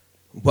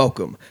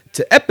Welcome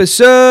to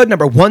episode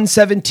number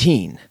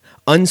 117,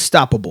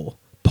 Unstoppable,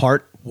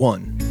 Part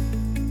 1.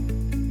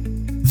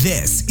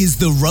 This is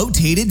the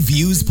Rotated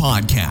Views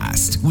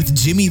Podcast with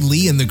Jimmy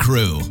Lee and the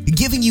crew,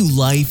 giving you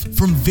life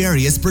from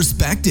various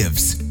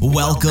perspectives.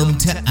 Welcome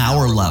to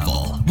our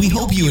level. We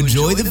hope you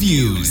enjoy the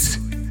views.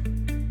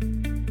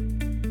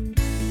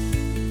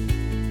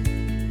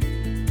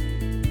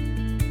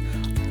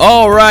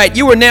 All right,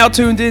 you are now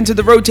tuned into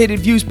the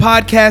Rotated Views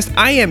Podcast.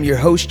 I am your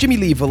host, Jimmy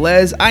Lee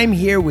Velez. I'm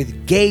here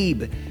with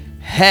Gabe,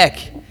 Heck,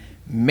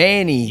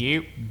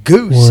 Manny,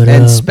 Goose,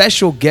 and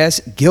special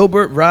guest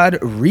Gilbert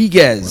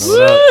Rodriguez.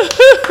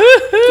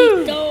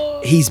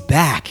 He's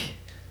back,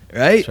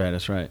 right?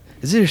 That's right.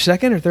 Is it your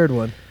second or third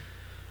one?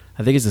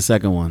 I think it's the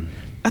second one.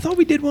 I thought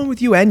we did one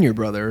with you and your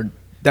brother.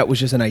 That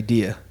was just an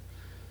idea.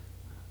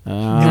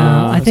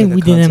 No, I think like a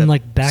we did them concept.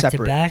 like back Separate.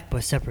 to back,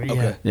 but separate.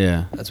 Okay.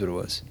 Yeah. That's what it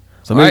was.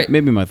 So All right.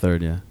 maybe my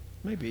third, yeah.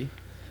 Maybe.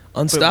 But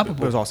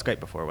Unstoppable. it was all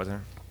Skype before,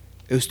 wasn't it?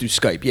 It was through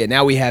Skype. Yeah,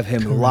 now we have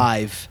him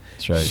live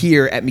That's right.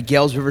 here at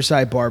Miguel's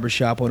Riverside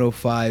Barbershop,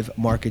 105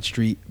 Market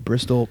Street,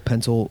 Bristol,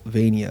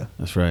 Pennsylvania.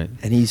 That's right.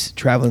 And he's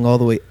traveling all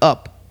the way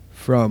up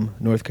from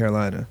North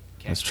Carolina.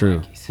 That's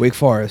true. Wake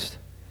Forest.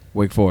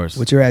 Wake Forest.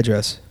 What's your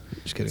address?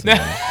 Just kidding.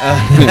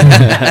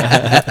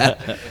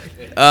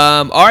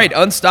 All right,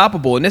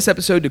 Unstoppable. In this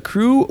episode, the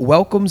crew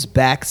welcomes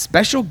back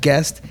special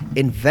guest,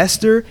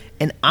 investor,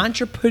 and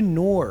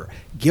entrepreneur,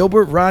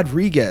 Gilbert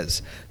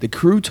Rodriguez. The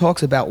crew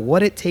talks about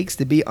what it takes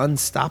to be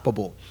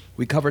unstoppable.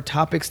 We cover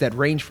topics that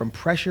range from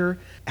pressure,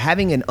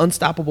 having an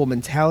unstoppable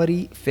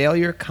mentality,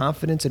 failure,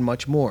 confidence, and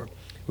much more.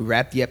 We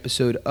wrap the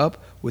episode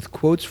up with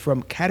quotes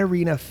from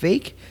Katarina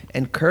Fake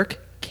and Kirk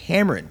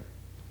Cameron.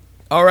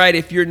 All right,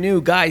 if you're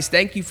new, guys,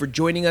 thank you for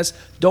joining us.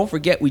 Don't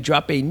forget, we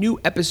drop a new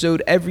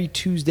episode every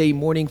Tuesday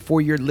morning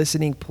for your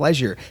listening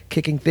pleasure.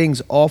 Kicking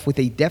things off with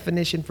a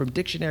definition from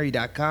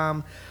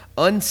dictionary.com.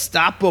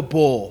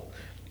 Unstoppable.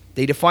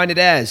 They define it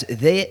as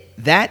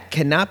that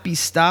cannot be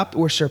stopped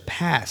or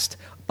surpassed.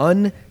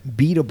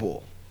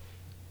 Unbeatable.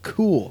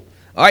 Cool.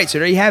 All right, so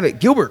there you have it.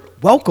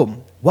 Gilbert,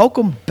 welcome.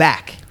 Welcome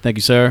back. Thank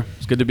you, sir.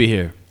 It's good to be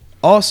here.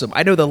 Awesome.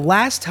 I know the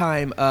last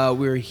time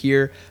we were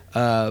here,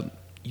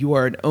 you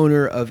are an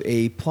owner of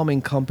a plumbing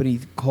company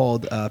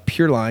called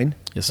Pure Line.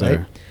 Yes,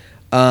 sir.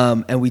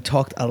 Right? And we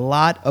talked a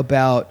lot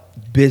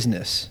about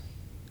business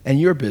and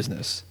your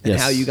business and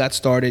Yes. how you got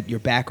started, your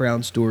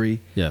background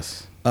story.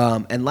 Yes.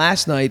 And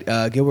last night,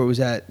 Gilbert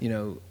was at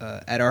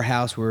our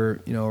house. We're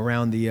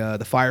around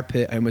the fire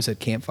pit. I almost said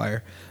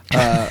campfire.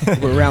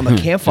 We're around the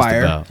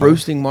campfire about.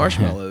 roasting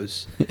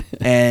marshmallows.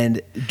 And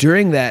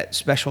during that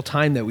special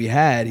time that we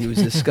had, he was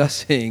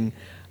discussing,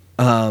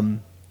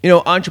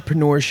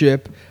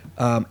 entrepreneurship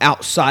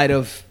outside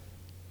of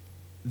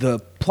the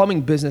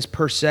plumbing business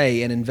per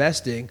se and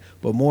investing,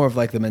 but more of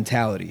like the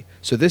mentality.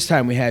 So this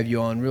time we have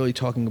you on really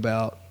talking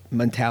about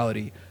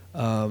mentality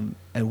and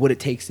what it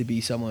takes to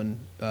be someone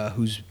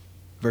who's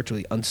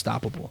virtually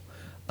unstoppable.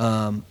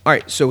 All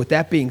right, so with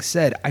that being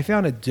said, I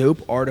found a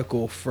dope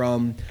article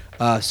from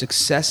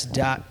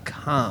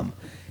success.com,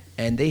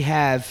 and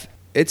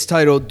it's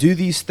titled, Do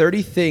These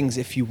 30 Things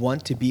If You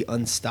Want to Be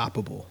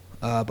Unstoppable,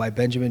 by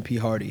Benjamin P.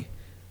 Hardy.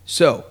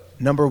 So,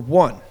 number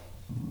 1,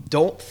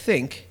 don't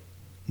think,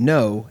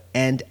 know,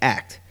 and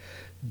act.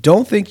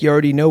 Don't think you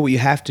already know what you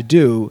have to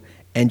do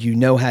and you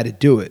know how to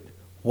do it.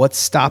 What's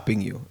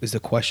stopping you is the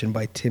question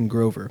by Tim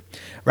Grover.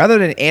 Rather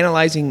than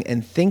analyzing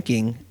and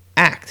thinking,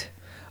 act.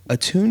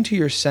 Attune to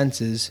your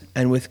senses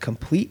and with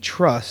complete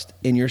trust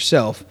in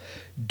yourself,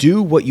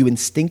 do what you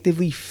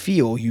instinctively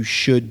feel you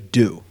should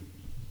do.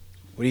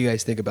 What do you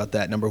guys think about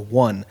that? Number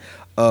 1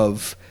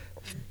 of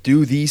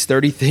do these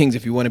 30 things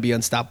if you want to be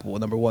unstoppable.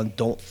 Number 1,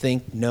 don't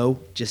think, no,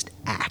 just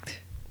act.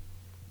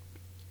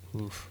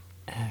 Oof.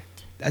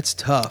 Act. That's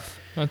tough.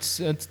 That's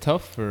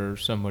tough for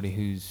somebody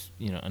who's,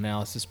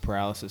 analysis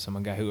paralysis. I'm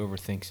a guy who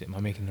overthinks it. Am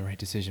I making the right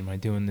decision? Am I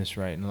doing this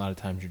right? And a lot of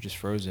times you're just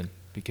frozen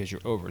because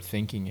you're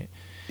overthinking it.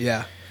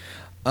 Yeah.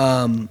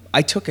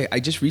 I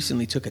just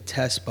recently took a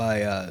test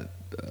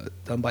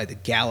done by the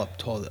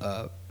Gallup called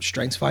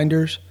Strengths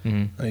Finders. Mm-hmm. I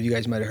don't know if you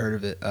guys might have heard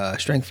of it.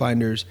 Strength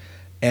Finders.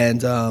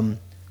 And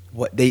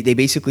what they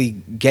basically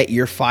get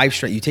your 5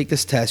 strengths. You take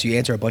this test, you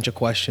answer a bunch of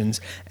questions,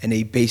 and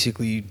they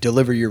basically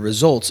deliver your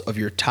results of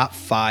your top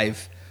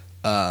 5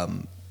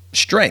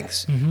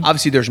 strengths. Mm-hmm.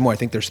 Obviously, there's more. I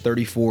think there's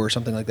 34 or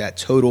something like that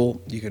total.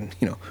 You can,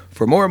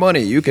 for more money,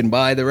 you can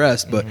buy the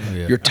rest. But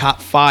Yeah. your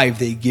top 5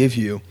 they give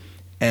you.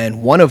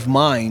 And one of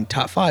mine,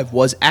 top 5,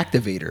 was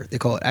activator. They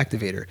call it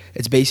activator.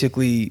 It's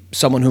basically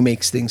someone who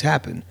makes things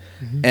happen.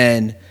 Mm-hmm.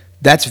 And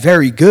that's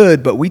very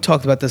good, but we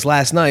talked about this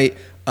last night,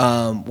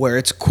 where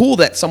it's cool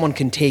that someone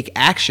can take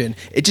action.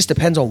 It just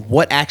depends on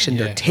what action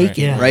they're right.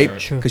 taking, Yeah, right?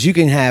 true. Because you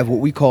can have what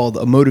we call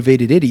a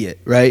motivated idiot,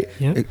 right?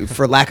 Yep.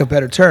 For lack of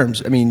better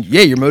terms. I mean,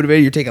 yeah, you're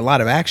motivated, you're taking a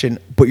lot of action,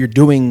 but you're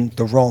doing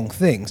the wrong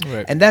things.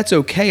 Right. And that's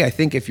okay, I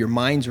think, if your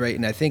mind's right,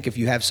 and I think if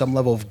you have some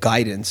level of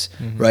guidance,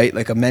 right,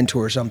 like a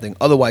mentor or something.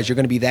 Otherwise, you're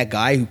going to be that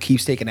guy who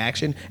keeps taking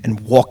action and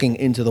walking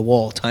into the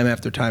wall time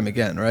after time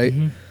again, right?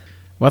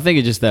 Well, I think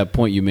it's just that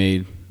point you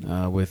made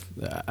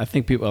I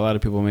think a lot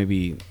of people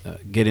maybe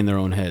get in their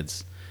own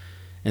heads.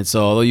 And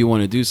so although you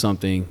want to do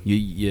something,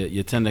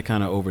 you tend to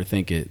kind of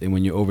overthink it. And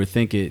when you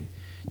overthink it,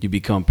 you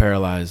become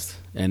paralyzed,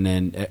 and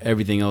then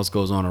everything else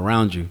goes on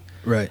around you.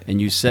 Right. And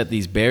you set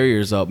these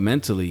barriers up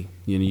mentally.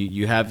 You know,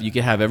 you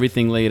can have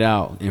everything laid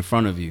out in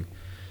front of you.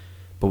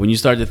 But when you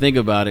start to think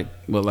about it,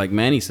 well, like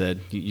Manny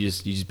said, you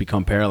just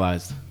become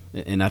paralyzed.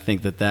 And I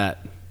think that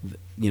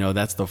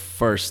that's the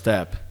first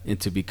step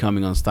into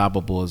becoming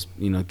unstoppable is,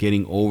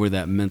 getting over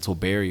that mental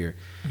barrier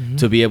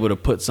to be able to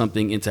put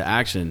something into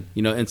action.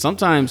 And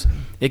sometimes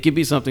it can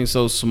be something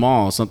so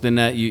small, something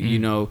that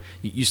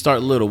you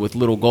start little with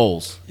little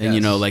goals. And,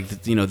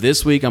 Yes.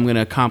 this week I'm going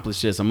to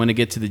accomplish this. I'm going to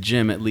get to the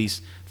gym at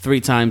least 3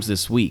 times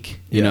this week,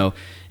 and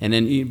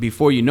then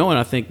before you know it,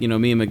 I think,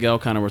 me and Miguel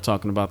kind of were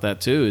talking about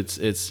that too.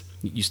 It's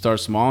you start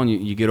small and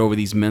you get over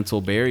these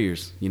mental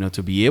barriers,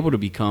 to be able to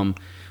become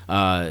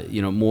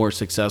more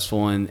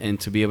successful and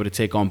to be able to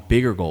take on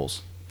bigger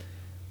goals.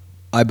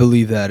 I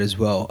believe that as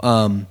well.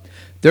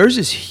 There's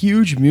this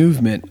huge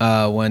movement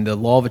when the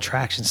law of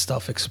attraction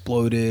stuff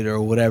exploded or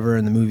whatever,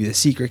 and the movie The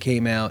Secret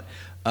came out.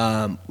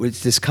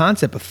 It's this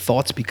concept of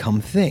thoughts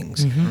become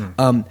things.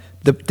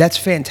 That's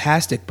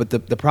fantastic, but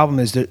the problem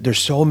is there's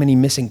so many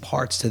missing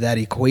parts to that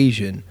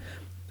equation,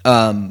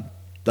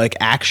 like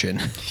action.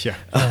 Yeah.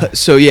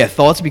 So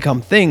thoughts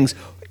become things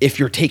if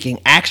you're taking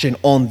action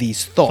on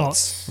these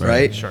thoughts,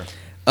 right? Sure.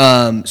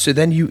 So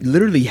then you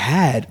literally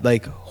had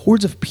like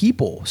hordes of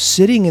people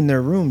sitting in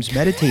their rooms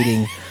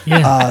meditating,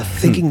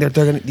 thinking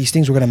that these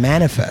things were going to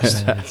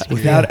manifest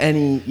without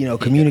any,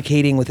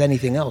 communicating with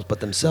anything else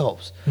but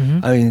themselves.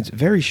 I mean, it's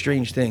very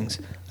strange things.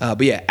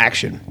 But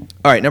action.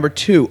 All right, number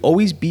 2,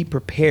 always be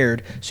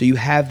prepared so you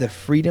have the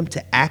freedom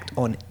to act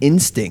on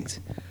instinct.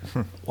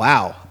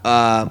 Wow.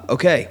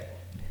 Okay.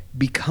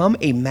 Become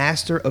a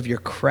master of your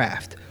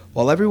craft.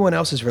 While everyone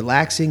else is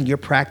relaxing, you're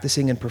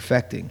practicing and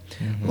perfecting.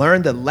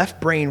 Learn the left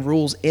brain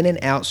rules in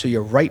and out so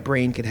your right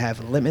brain can have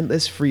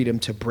limitless freedom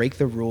to break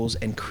the rules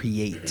and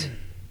create.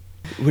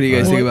 What do you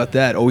guys think about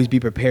that? Always be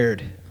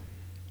prepared.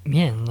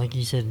 Yeah, like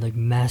you said, like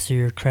master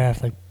your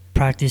craft, like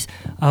practice.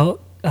 I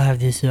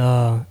have this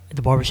at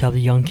the barbershop, a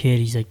young kid.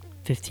 He's like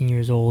 15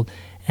 years old,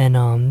 and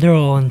they're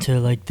all into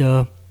like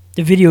the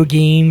video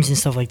games and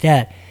stuff like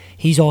that.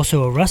 He's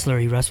also a wrestler.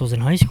 He wrestles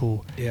in high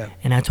school. Yeah.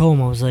 And I told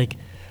him, I was like,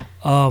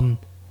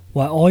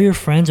 while all your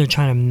friends are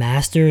trying to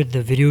master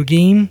the video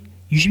game,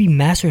 you should be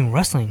mastering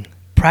wrestling.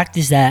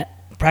 Practice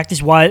that.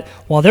 Practice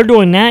while they're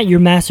doing that, you're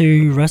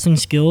mastering your wrestling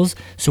skills.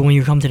 So when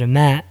you come to the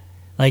mat,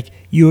 like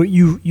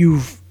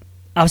you've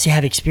obviously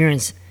have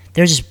experience.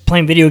 They're just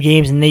playing video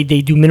games and they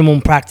do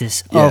minimum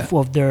practice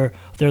of their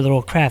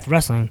little craft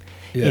wrestling.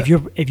 Yeah.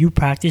 If you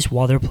practice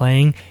while they're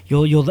playing,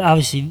 you'll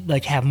obviously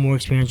like have more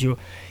experience.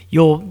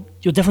 You'll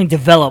definitely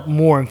develop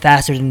more and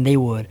faster than they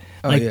would.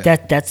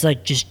 That's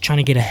like just trying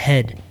to get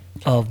ahead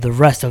of the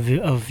rest of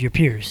your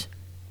peers.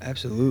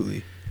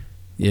 Absolutely.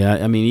 Yeah,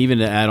 I mean, even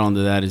to add on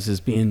to that is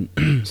just being,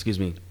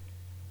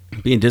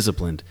 being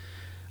disciplined.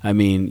 I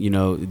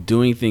mean,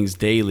 doing things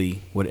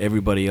daily, what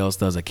everybody else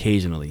does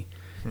occasionally.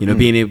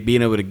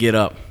 Being able to get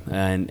up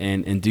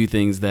and do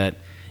things that,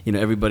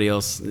 everybody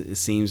else, it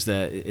seems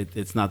that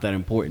it's not that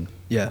important.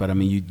 Yeah. But I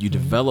mean, you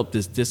develop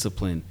this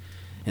discipline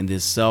and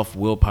this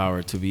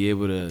self-willpower to be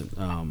able to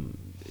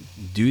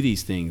do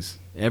these things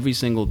every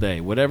single day,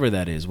 whatever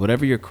that is,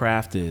 whatever your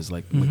craft is,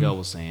 like Miguel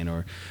was saying,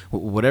 or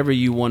whatever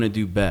you want to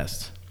do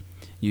best.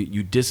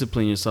 You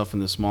discipline yourself in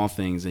the small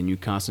things and you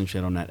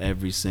concentrate on that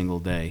every single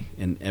day,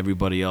 and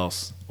everybody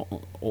else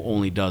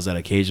only does that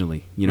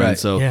occasionally,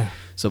 Right. And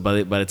so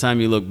by the time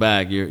you look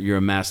back, you're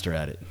a master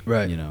at it,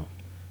 right?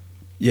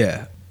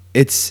 Yeah,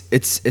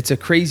 it's a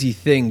crazy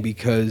thing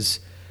because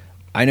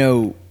I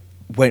know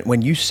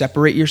when you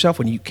separate yourself,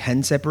 when you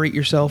can separate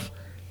yourself.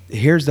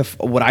 Here's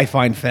what I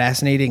find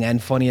fascinating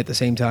and funny at the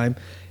same time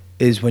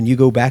is when you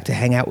go back to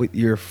hang out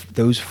with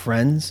those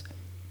friends,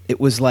 it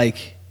was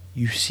like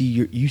you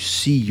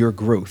see your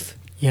growth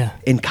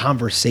in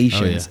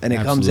conversations, and it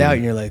comes out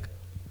and you're like,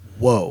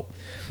 whoa.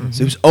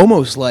 So it was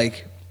almost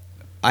like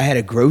I had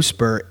a growth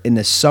spurt in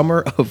the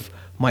summer of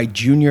my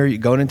junior,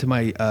 going into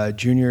my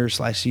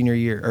junior/senior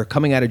year, or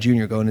coming out of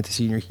junior going into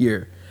senior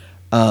year,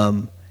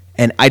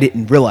 and I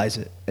didn't realize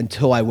it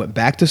until I went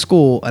back to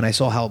school and I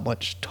saw how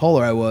much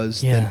taller I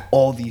was than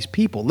all these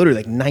people,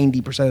 literally like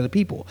 90% of the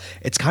people.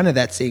 It's kind of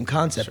that same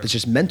concept. Sure. It's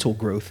just mental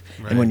growth.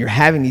 Right. And when you're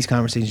having these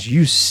conversations,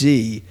 you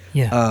see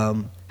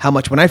how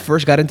much, when I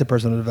first got into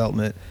personal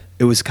development,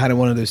 it was kind of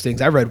one of those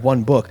things. I read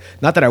one book,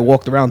 not that I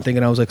walked around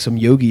thinking I was like some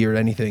yogi or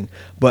anything,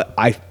 but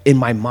in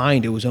my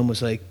mind, it was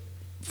almost like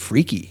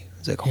freaky.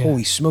 It's like,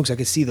 holy smokes, I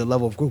could see the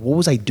level of growth. What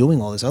was I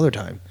doing all this other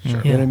time?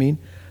 Sure. You know what I mean?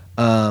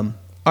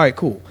 All right,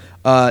 cool.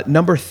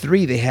 Number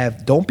 3, they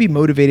have, don't be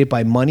motivated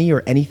by money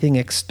or anything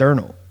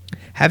external.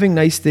 Having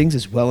nice things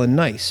is well and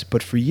nice,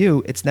 but for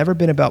you, it's never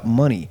been about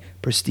money,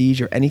 prestige,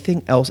 or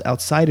anything else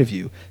outside of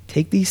you.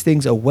 Take these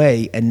things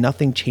away and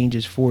nothing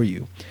changes for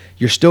you.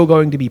 You're still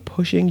going to be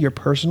pushing your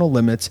personal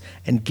limits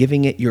and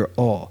giving it your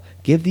all.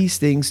 Give these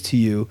things to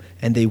you,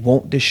 and they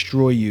won't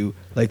destroy you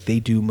like they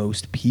do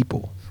most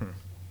people.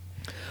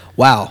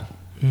 Wow.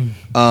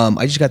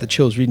 I just got the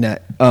chills reading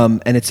that.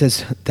 And it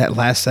says that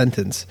last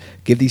sentence,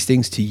 give these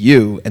things to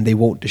you, and they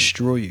won't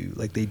destroy you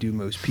like they do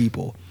most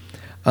people.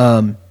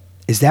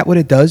 Is that what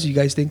it does? You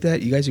guys think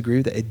that? You guys agree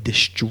with that? It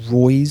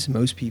destroys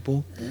most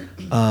people,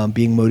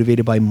 being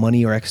motivated by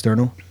money or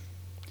external?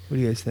 What do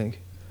you guys think?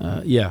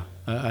 Yeah,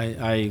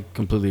 I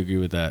completely agree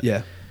with that. Yeah.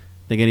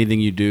 I think anything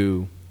you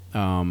do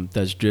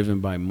that's driven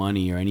by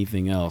money or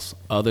anything else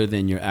other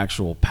than your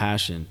actual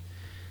passion,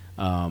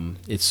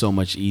 it's so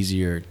much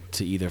easier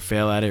to either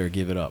fail at it or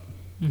give it up.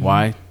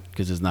 Why?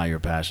 Because it's not your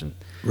passion.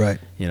 Right.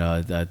 You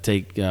know,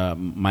 take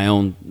my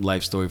own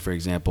life story, for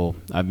example.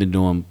 I've been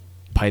doing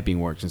piping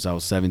work since I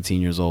was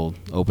 17 years old.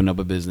 Opened up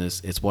a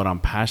business. It's what I'm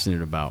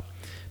passionate about.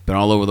 Been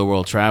all over the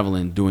world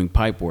traveling, doing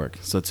pipe work.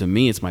 So to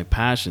me, it's my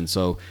passion.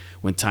 So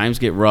when times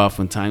get rough,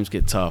 when times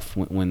get tough,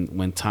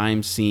 when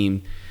times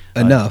seem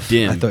Enough.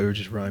 dim, I thought you were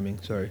just rhyming.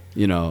 Sorry.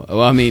 you know,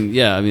 well, I mean,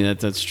 yeah, I mean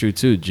that's true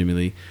too, Jimmy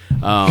Lee.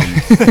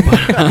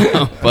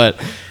 But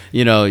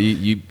you know,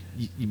 you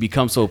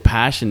become so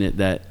passionate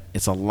that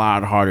it's a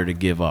lot harder to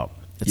give up.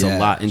 It's Yeah, a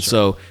lot, and sure.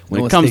 so when No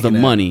it one's comes to thinking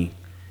that. money,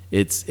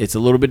 it's a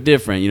little bit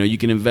different. You know, you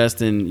can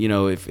invest in, you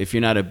know, if you're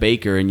not a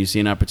baker and you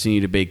see an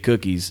opportunity to bake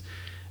cookies,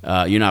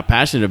 you're not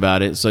passionate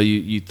about it, so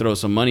you throw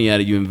some money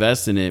at it, you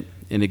invest in it,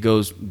 and it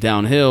goes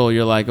downhill.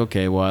 You're like,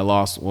 okay, well, I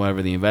lost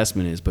whatever the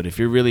investment is. But if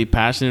you're really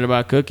passionate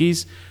about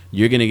cookies,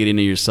 you're gonna get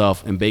into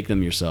yourself and bake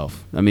them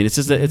yourself. I mean, it's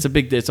just it's a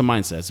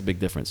mindset. It's a big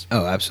difference.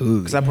 Oh,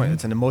 absolutely. Because at that point,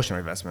 it's an emotional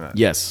investment.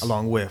 Yes.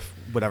 Along with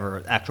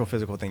whatever actual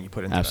physical thing you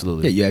put into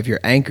Absolutely. Yeah, you have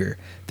your anchor.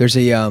 There's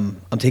a I'm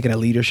taking a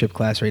leadership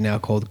class right now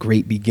called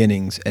Great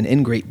Beginnings, and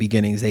in Great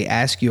Beginnings, they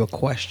ask you a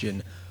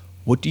question: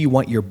 what do you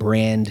want your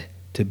brand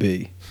to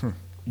be?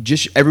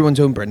 Just everyone's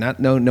own brand.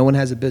 No one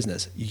has a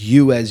business.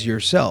 You as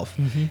yourself.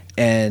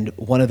 And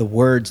one of the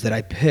words that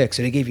I picked,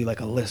 so they gave you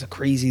like a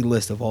crazy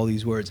list of all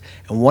these words,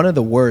 and one of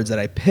the words that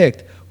I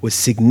picked was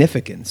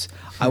significance.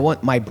 I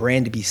want my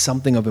brand to be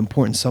something of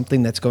importance,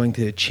 something that's going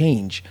to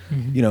change.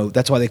 You know,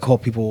 that's why they call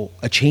people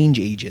a change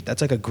agent.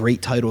 That's like a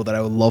great title that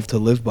I would love to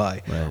live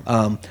by.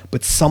 Right.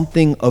 But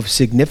something of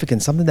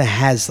significance, something that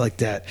has like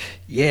that,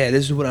 yeah,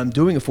 this is what I'm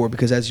doing it for.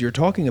 Because as you're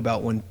talking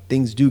about, when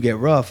things do get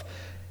rough,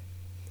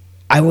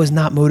 I was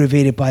not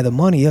motivated by the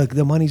money. Look,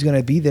 the money's going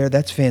to be there.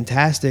 That's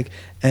fantastic.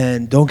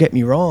 And don't get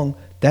me wrong,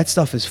 that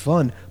stuff is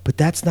fun, but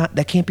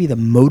that can't be the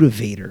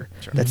motivator.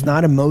 Sure. That's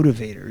not a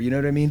motivator. You know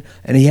what I mean?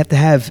 And you have to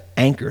have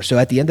anchor. So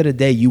at the end of the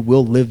day, you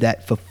will live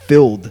that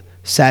fulfilled,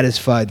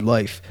 satisfied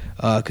life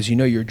because you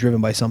know you're driven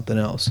by something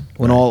else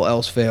when all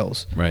else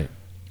fails. Right.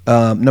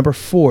 Number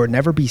 4,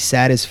 never be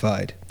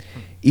satisfied.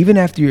 Even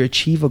after you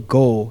achieve a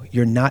goal,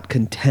 you're not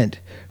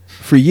content.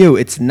 For you,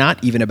 it's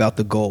not even about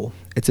the goal.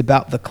 It's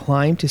about the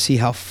climb to see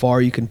how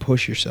far you can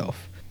push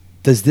yourself.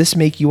 Does this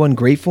make you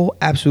ungrateful?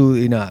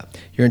 Absolutely not.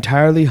 You're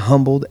entirely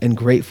humbled and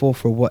grateful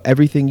for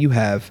everything you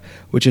have,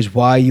 which is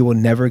why you will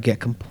never get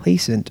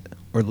complacent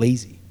or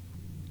lazy.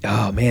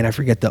 Oh man, I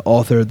forget the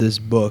author of this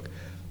book,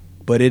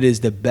 but it is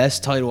the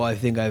best title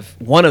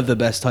one of the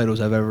best titles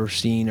I've ever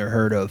seen or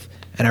heard of.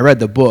 And I read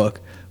the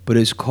book, but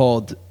it's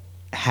called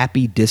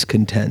Happy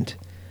Discontent.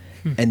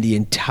 And the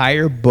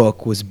entire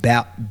book was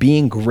about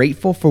being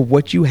grateful for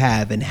what you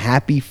have and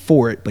happy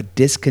for it, but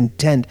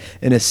discontent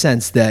in a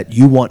sense that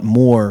you want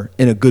more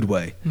in a good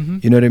way.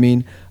 You know what I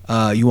mean?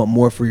 You want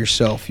more for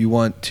yourself. You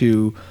want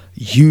to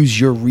use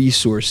your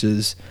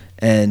resources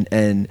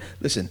and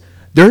listen,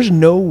 there's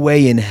no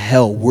way in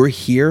hell we're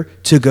here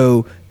to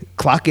go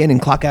clock in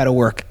and clock out of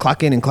work,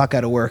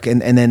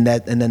 and then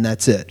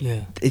that's it.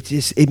 Yeah.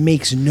 It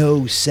makes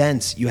no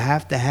sense. You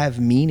have to have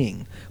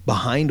meaning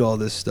behind all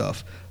this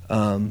stuff.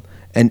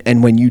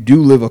 And when you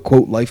do live a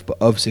quote life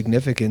of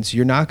significance,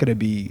 you're not going to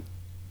be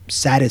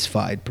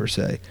satisfied per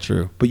se.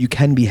 True. But you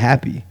can be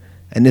happy.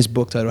 And this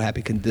book title,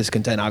 Happy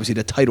Discontent, obviously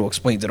the title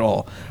explains it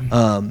all.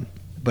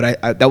 But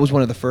I that was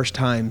one of the first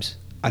times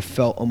I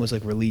felt almost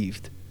like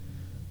relieved.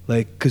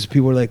 Like, because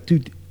people were like,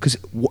 dude,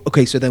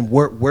 okay, so then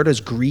where does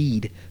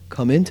greed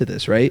come into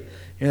this, right?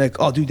 And you're like,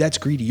 oh, dude, that's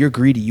greedy. You're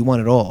greedy. You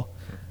want it all.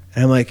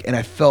 And I'm like, and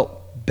I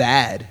felt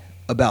bad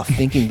about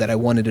thinking that I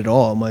wanted it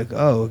all. I'm like,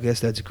 oh, I guess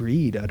that's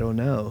greed. I don't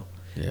know.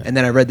 Yeah. And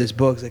then I read this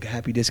book, it's like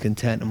Happy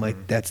Discontent. I'm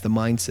like, that's the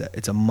mindset.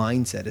 It's a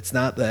mindset. It's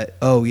not that,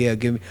 oh yeah,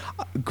 give me.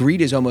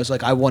 Greed is almost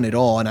like I want it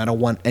all and I don't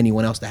want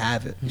anyone else to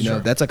have it. You know,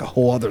 that's like a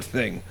whole other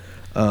thing.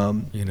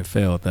 You're gonna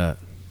fail at that.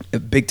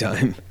 Big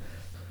time.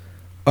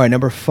 All right,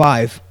 number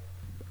 5,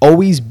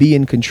 always be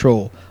in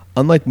control.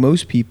 Unlike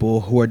most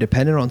people who are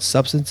dependent on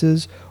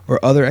substances or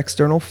other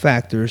external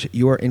factors,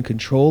 you are in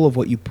control of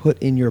what you put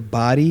in your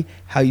body,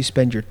 how you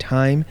spend your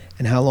time,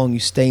 and how long you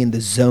stay in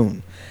the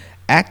zone.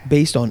 Act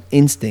based on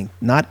instinct,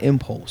 not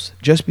impulse.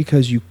 Just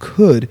because you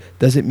could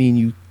doesn't mean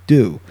you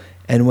do.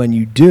 And when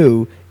you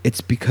do,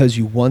 it's because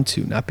you want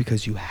to, not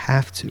because you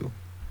have to.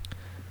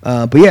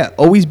 But yeah,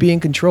 always be in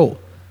control.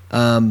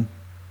 That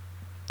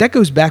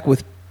goes back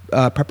with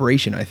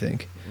preparation, I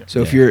think.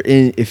 So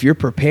if you're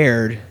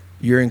prepared,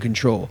 you're in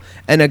control.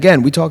 And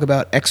again, we talk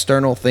about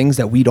external things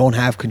that we don't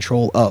have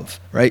control of,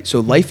 right? So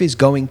life is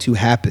going to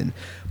happen.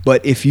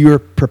 But if you're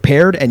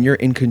prepared and you're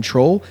in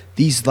control,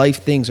 these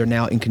life things are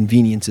now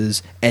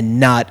inconveniences and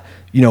not,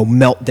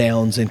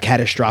 meltdowns and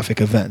catastrophic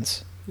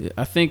events. Yeah,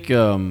 I think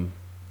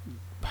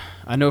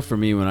I know for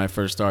me when I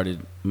first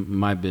started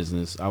my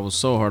business, I was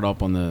so hard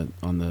up on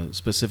the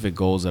specific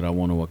goals that I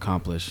want to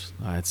accomplish.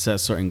 I had set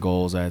certain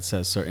goals, I had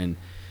set certain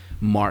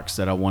marks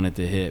that I wanted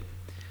to hit.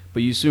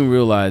 But you soon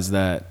realize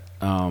that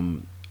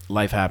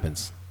life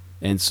happens.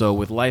 And so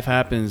with life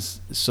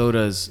happens, so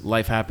does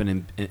life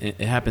happen.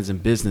 It happens in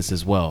business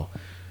as well,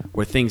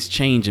 where things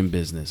change in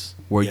business,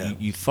 where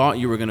you thought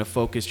you were going to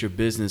focus your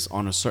business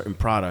on a certain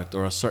product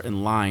or a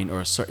certain line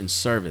or a certain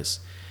service.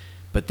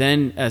 But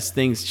then as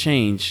things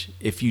change,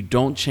 if you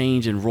don't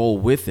change and roll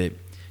with it,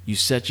 you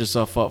set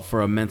yourself up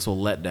for a mental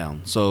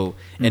letdown. So,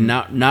 and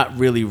not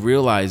really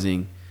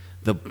realizing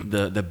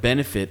the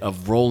benefit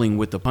of rolling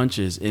with the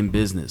punches in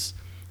business.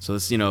 So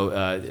it's,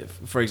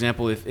 for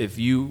example, if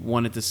you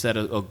wanted to set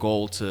a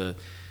goal to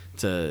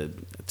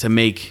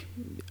make,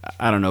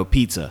 I don't know,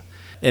 pizza,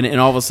 and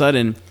all of a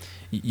sudden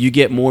you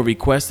get more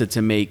requested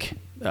to make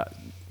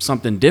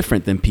something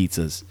different than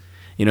pizzas,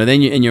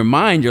 then in your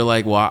mind you're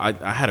like, well,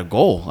 I had a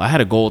goal. I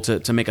had a goal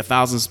to make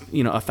 1,000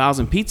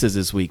 pizzas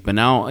this week, but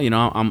now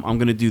I'm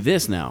going to do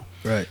this now.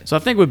 Right. So I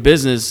think with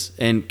business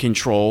and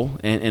control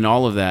and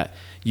all of that,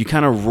 you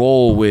kind of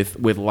roll with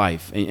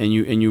life, and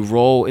you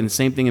roll, and the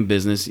same thing in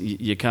business.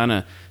 You kind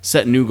of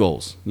set new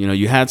goals.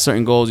 You had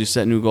certain goals, you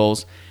set new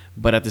goals,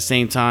 but at the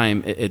same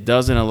time, it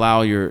doesn't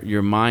allow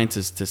your mind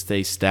to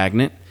stay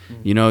stagnant.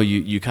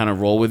 You kind of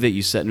roll with it.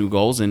 You set new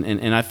goals,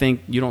 and I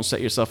think you don't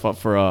set yourself up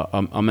for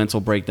a mental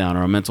breakdown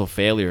or a mental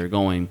failure.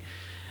 Going,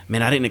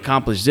 man, I didn't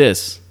accomplish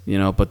this.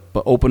 But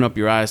open up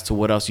your eyes to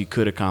what else you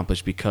could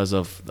accomplish because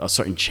of a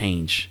certain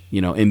change.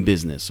 In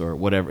business or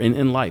whatever,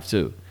 in life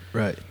too.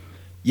 Right.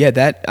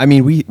 Yeah,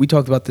 we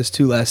talked about this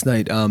too last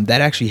night.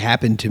 That actually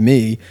happened to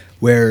me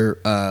where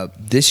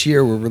this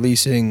year we're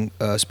releasing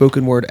a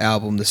spoken word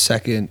album, the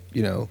second,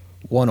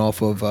 one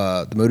off of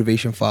the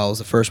Motivation Files.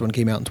 The first one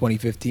came out in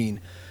 2015.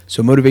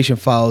 So Motivation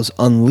Files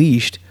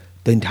Unleashed,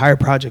 the entire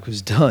project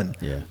was done.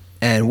 Yeah.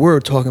 And we're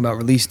talking about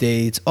release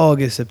dates,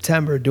 August,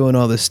 September, doing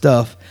all this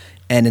stuff.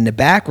 And in the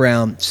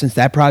background, since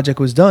that project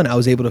was done, I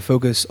was able to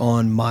focus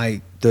on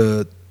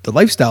the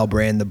lifestyle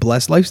brand, the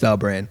Blessed lifestyle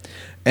brand.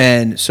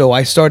 And so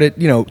I started,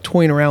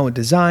 toying around with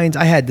designs.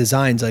 I had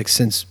designs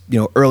since,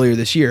 earlier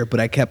this year, but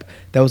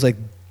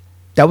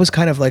that was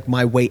kind of like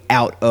my way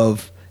out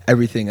of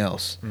everything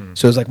else.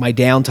 So it was like my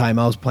downtime.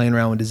 I was playing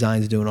around with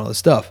designs, doing all this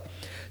stuff.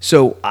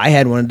 So I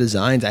had one of the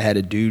designs. I had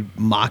a dude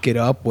mock it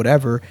up,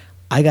 whatever.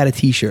 I got a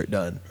t-shirt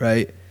done,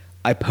 right?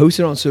 I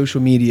posted on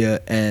social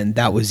media, and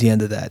that was the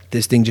end of that.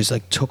 This thing just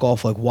took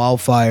off like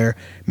wildfire.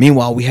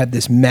 Meanwhile, we had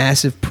this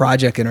massive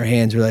project in our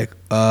hands. We're like,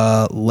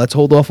 let's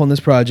hold off on this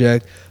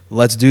project.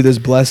 Let's do this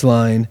Blessed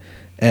line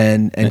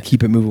and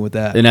keep it moving with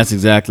that. And that's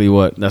exactly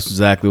that's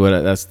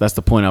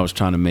the point I was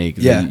trying to make.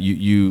 Yeah.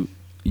 You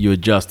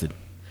adjusted,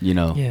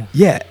 Yeah.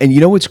 Yeah.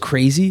 And what's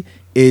crazy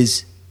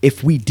is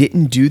if we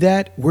didn't do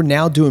that, we're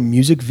now doing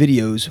music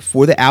videos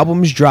for the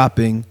albums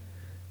dropping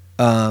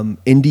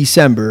in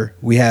December.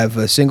 We have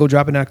a single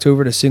dropping in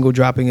October and a single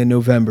dropping in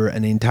November,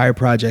 and the entire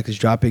project is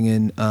dropping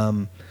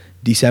in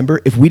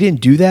December. If we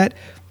didn't do that,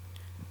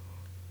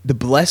 the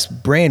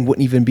Blessed brand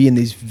wouldn't even be in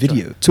these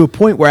videos, to a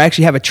point where I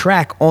actually have a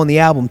track on the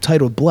album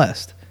titled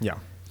Blessed. Yeah.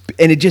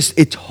 And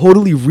it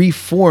totally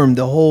reformed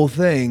the whole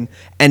thing.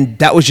 And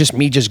that was just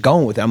me just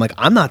going with it. I'm like,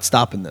 I'm not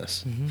stopping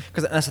this.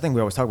 Because that's the thing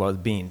we always talk about, is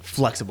being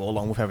flexible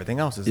along with everything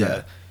else. Is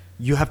Yeah.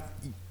 that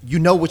you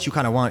know what you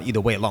kind of want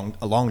either way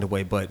along the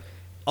way, but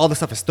all the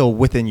stuff is still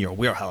within your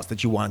wheelhouse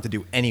that you wanted to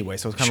do anyway.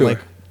 So it's kind of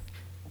like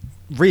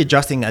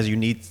readjusting as you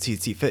need to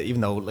see fit,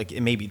 even though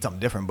it may be something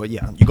different. But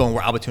yeah, you're going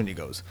where opportunity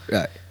goes.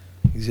 Right.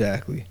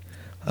 Exactly.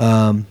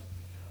 All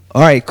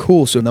right,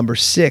 cool. So number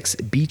 6,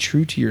 be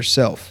true to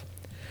yourself.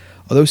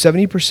 Although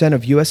 70%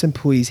 of U.S.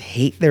 employees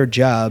hate their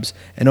jobs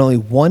and only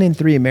 1 in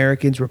 3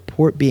 Americans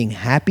report being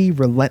happy,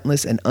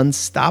 relentless, and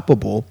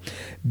unstoppable,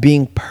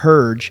 being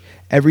purge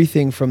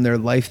everything from their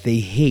life they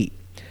hate.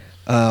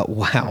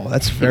 Wow,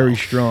 that's very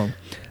strong.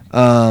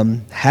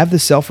 Have the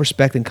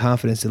self-respect and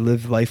confidence to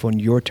live life on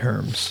your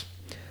terms.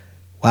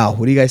 Wow,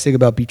 what do you guys think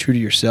about be true to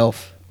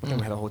yourself? We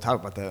had a whole talk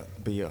about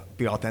that.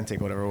 Be authentic,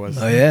 whatever it was.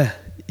 Oh, yeah.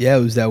 Yeah,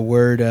 it was that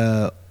word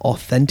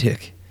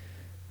authentic.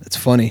 That's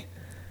funny.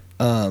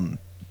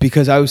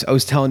 Because I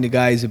was telling the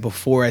guys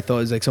before, I thought it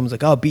was like someone's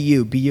like, oh, be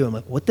you, be you. I'm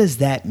like, what does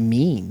that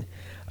mean?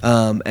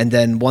 And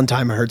then one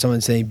time I heard someone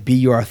saying, be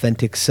your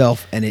authentic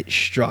self, and it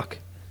struck.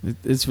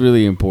 It's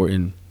really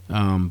important,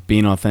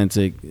 being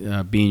authentic,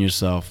 being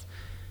yourself,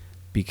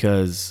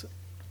 because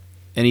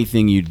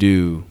anything you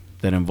do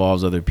that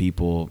involves other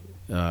people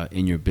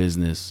in your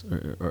business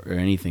or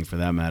anything for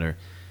that matter,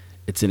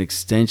 it's an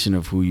extension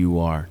of who you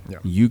are. Yeah.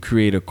 You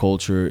create a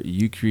culture,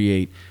 you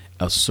create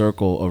a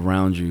circle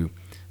around you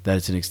that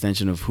it's an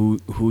extension of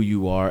who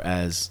you are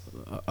as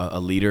a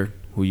leader,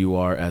 who you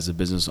are as a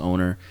business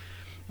owner.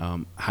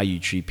 how you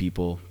treat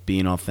people,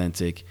 being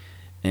authentic,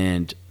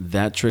 and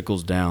that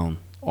trickles down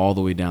all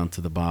the way down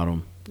to the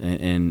bottom.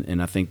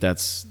 And I think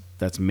that's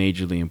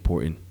majorly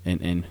important,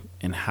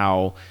 and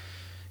how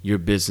your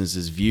business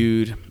is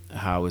viewed,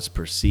 how it's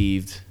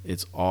perceived.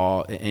 It's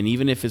all, and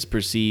even if it's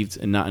perceived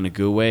and not in a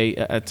good way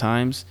at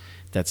times,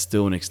 that's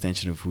still an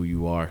extension of who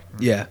you are.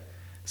 Yeah.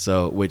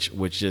 So which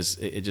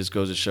just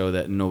goes to show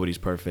that nobody's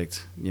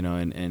perfect, you know,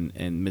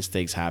 and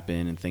mistakes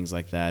happen and things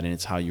like that, and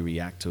it's how you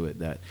react to it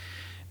that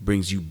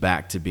brings you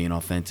back to being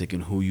authentic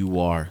and who you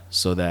are,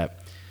 so that,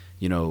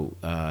 you know,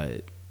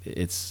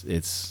 it's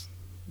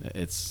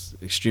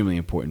extremely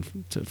important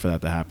for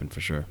that to happen,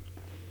 for sure.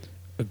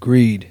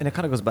 Agreed. And it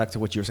kind of goes back to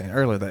what you were saying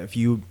earlier, that if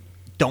you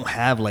don't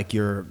have like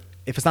if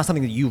it's not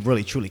something that you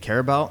really truly care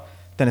about,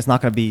 then it's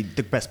not going to be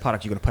the best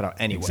product you're going to put out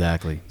anyway.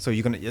 Exactly. So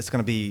you're not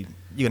going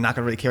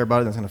to really care about it,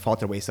 and it's going to fall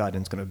to the wayside,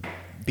 and it's going to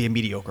be a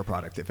mediocre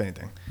product, if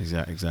anything.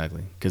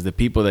 Exactly. Because the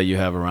people that you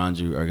have around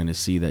you are going to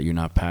see that you're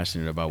not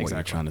passionate about what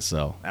you're trying to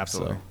sell.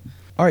 Absolutely. So.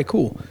 All right,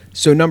 cool.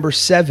 So number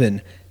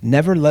 7,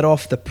 never let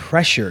off the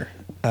pressure.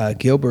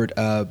 Gilbert,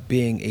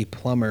 being a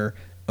plumber,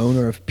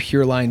 owner of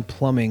Pure Line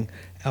Plumbing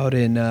out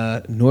in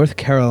North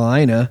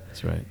Carolina.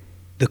 That's right.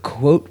 The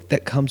quote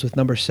that comes with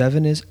number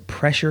 7 is,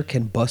 pressure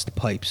can bust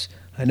pipes.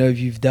 I know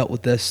you've dealt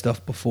with this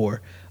stuff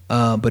before,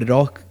 but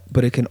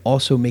it can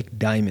also make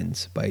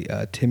diamonds,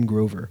 by Tim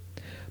Grover.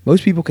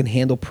 Most people can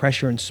handle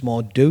pressure in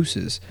small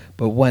doses,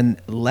 but when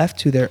left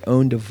to their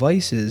own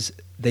devices,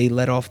 they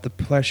let off the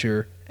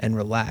pressure and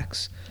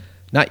relax.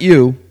 Not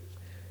you.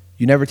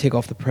 You never take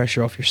off the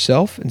pressure off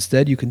yourself.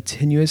 Instead, you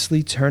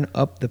continuously turn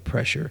up the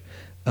pressure.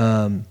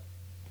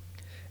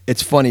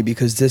 It's funny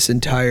because this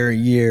entire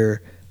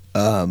year,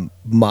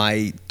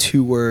 my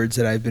 2 words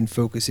that I've been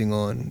focusing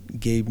on,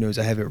 Gabe knows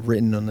I have it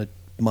written on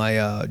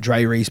my dry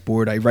erase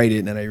board. I write it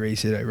and then I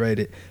erase it. I write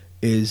it,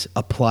 is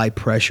apply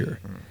pressure.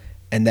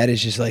 And that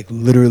is just like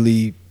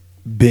literally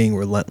being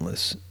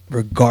relentless.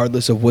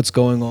 Regardless of what's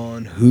going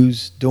on,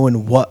 who's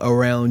doing what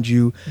around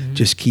you,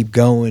 just keep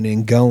going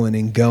and going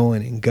and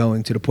going and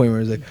going, to the point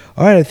where it's like,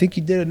 all right, I think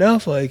you did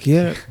enough. Like,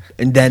 yeah.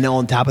 And then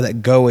on top of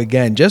that, go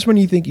again. Just when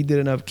you think you did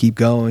enough, keep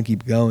going,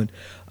 keep going.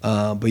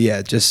 But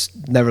yeah,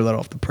 just never let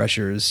off the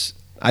pressures.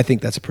 I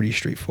think that's pretty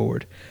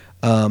straightforward.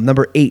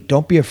 Number 8,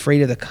 don't be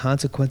afraid of the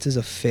consequences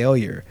of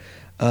failure.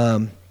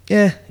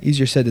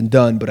 Easier said than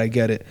done, but I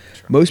get it.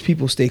 Sure. Most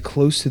people stay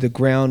close to the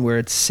ground where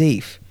it's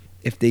safe.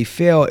 If they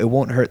fail, it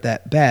won't hurt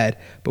that bad.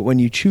 But when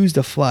you choose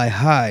to fly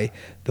high,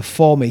 the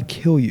fall may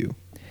kill you.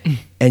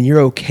 And you're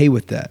okay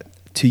with that.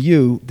 To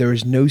you, there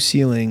is no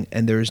ceiling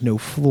and there is no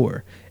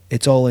floor.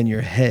 It's all in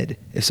your head.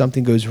 If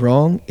something goes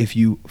wrong, if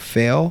you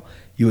fail,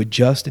 you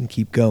adjust and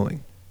keep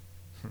going.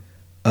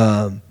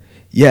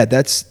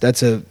 That's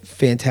a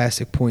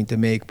fantastic point to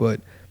make.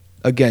 But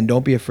again,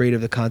 don't be afraid of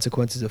the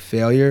consequences of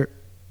failure.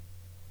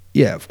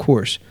 Yeah, of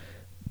course.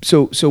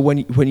 So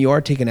when you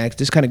are taking action,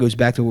 this kind of goes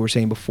back to what we were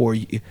saying before.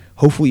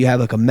 Hopefully you have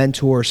like a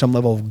mentor or some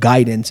level of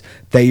guidance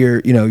that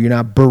you're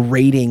not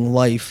berating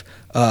life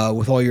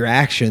with all your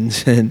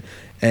actions, and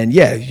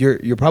yeah,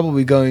 you're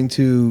probably going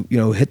to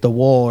hit the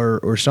wall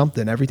or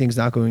something. Everything's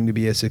not going to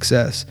be a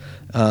success.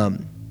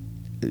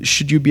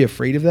 Should you be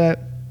afraid of that?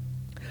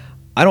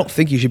 I don't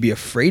think you should be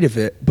afraid of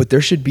it, but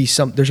there's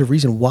a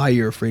reason why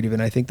you're afraid of it.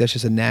 And I think that's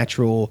just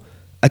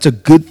that's a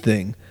good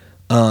thing.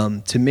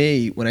 To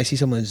me, when I see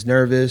someone who's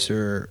nervous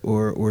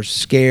or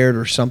scared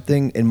or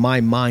something, in my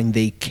mind,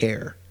 they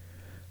care.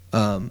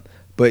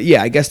 But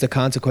yeah, I guess the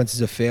consequences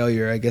of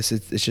failure, I guess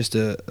it's just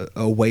a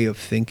way of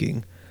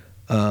thinking.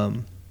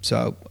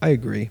 So I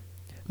agree.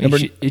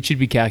 It should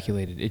be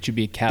calculated. It should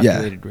be a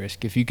calculated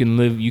risk. If you can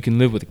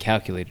live with a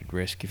calculated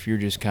risk. If you're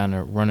just kind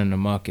of running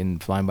amok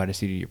and flying by the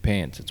seat of your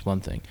pants, it's one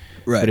thing.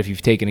 Right. But if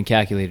you've taken a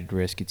calculated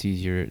risk, it's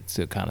easier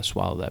to kind of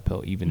swallow that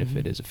pill, even if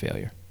it is a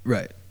failure.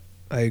 Right.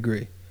 I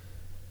agree.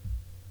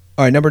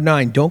 All right, number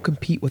 9, don't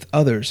compete with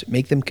others.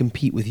 Make them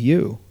compete with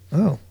you.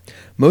 Oh.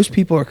 Most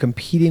people are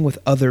competing with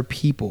other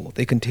people.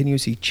 They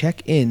continuously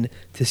check in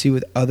to see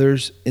what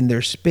others in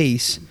their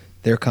space,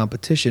 their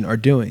competition, are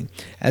doing.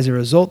 As a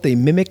result, they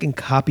mimic and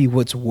copy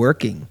what's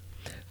working.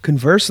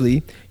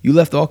 Conversely, you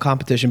left all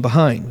competition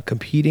behind.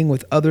 Competing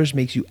with others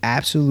makes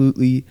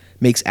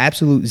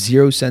absolute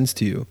zero sense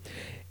to you.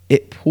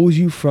 It pulls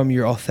you from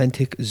your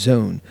authentic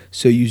zone.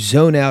 So you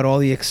zone out all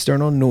the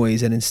external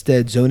noise and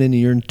instead zone into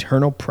your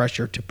internal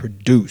pressure to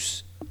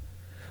produce.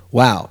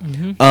 Wow.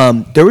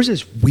 Mm-hmm. There was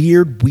this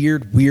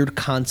weird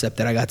concept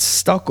that I got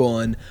stuck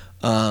on.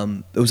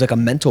 It was like a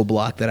mental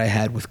block that I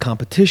had with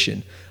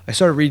competition. I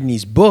started reading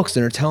these books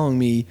and they're telling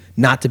me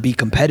not to be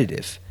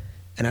competitive.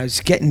 And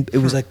it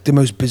was like the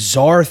most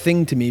bizarre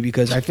thing to me,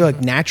 because I feel like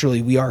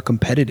naturally we are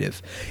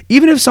competitive.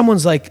 Even if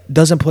someone's like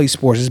doesn't play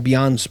sports, is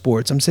beyond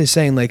sports. I'm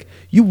saying like,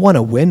 you want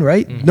to win,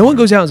 right? Mm-hmm. No one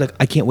goes out and is like,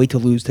 I can't wait to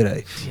lose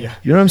today. Yeah.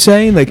 You know what I'm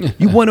saying? Like,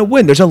 you want to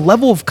win. There's a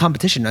level of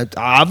competition.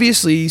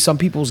 Obviously, some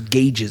people's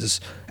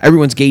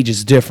everyone's gauge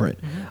is different.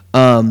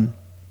 Mm-hmm.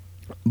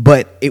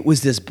 But it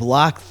was this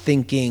block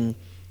thinking.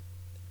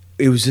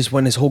 it was just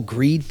when this whole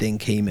greed thing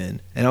came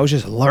in, and I was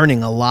just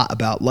learning a lot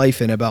about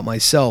life and about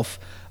myself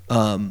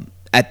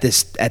at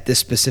this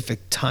specific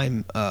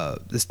time.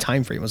 This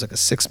time frame, it was like a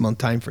 6-month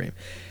time frame,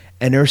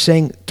 and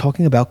they're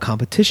talking about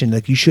competition.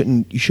 Like you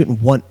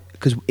shouldn't want,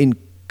 because in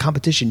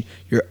competition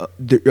you're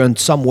in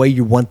some way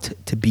you want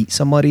to beat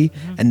somebody,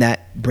 and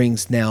that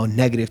brings now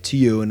negative to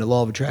you, and the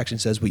law of attraction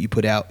says what you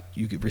put out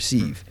you could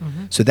receive.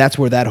 So that's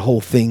where that whole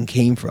thing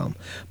came from.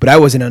 But I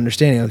wasn't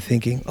understanding. I was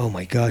thinking, oh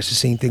my gosh, the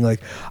same thing, like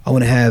I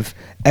want to have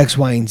X,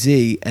 Y, and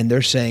Z, and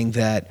they're saying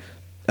that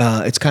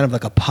it's kind of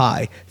like a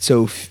pie.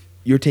 So if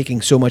you're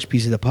taking so much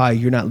piece of the pie,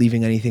 you're not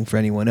leaving anything for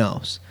anyone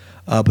else.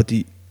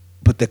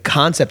 But the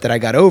concept that I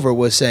got over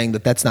was saying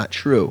that that's not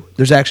true.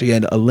 There's actually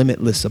a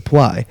limitless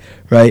supply,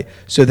 right?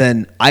 So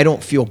then I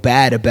don't feel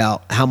bad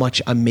about how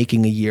much I'm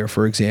making a year,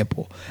 for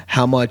example,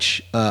 how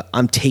much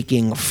I'm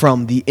taking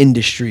from the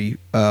industry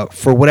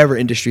for whatever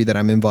industry that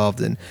I'm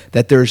involved in,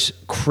 that there's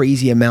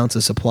crazy amounts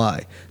of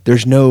supply.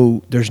 There's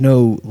no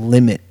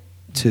limit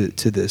to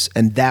this.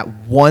 And that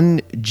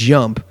one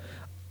jump,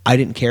 I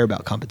didn't care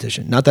about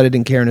competition. Not that I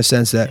didn't care in a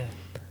sense that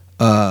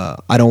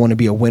I don't want to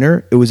be a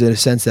winner. It was in a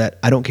sense that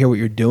I don't care what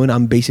you're doing.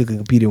 I'm basically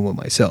competing with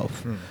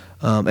myself.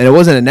 And it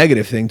wasn't a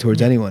negative thing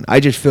towards anyone.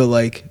 I just feel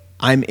like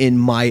I'm in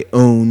my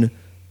own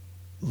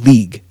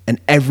league,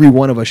 and every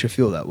one of us should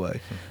feel that way.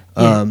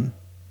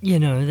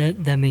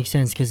 That makes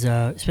sense, because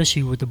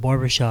especially with the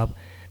barbershop,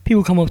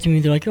 people come up to me,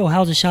 they're like, oh,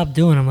 how's the shop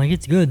doing? I'm like,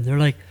 it's good. They're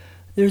like,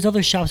 there's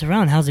other shops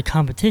around. How's the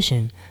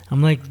competition?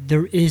 I'm like,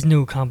 there is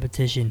no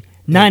competition.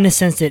 Not in the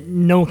sense that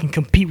no one can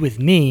compete with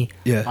me.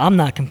 Yeah. I'm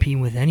not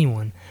competing with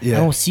anyone. Yeah. I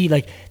don't see,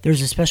 like,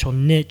 there's a special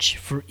niche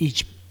for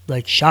each,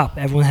 like, shop.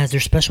 Everyone has their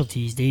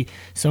specialties.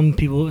 Some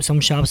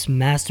shops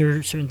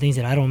master certain things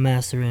that I don't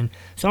master in.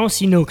 So I don't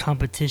see no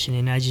competition,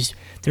 and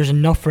there's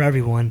enough for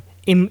everyone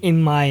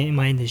in my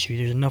industry.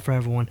 There's enough for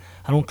everyone.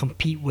 I don't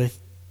compete with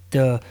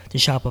the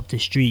shop up the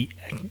street.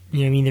 You know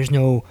what I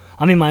mean?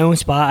 I'm in my own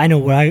spot. I know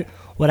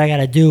what I got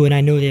to do, and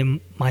I know that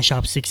my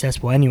shop's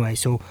successful anyway.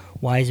 So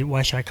why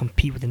should I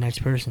compete with the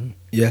next person?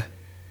 Yeah.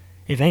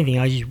 If anything,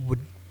 I just would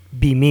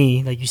be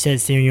me, like you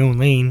said, stay in your own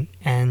lane,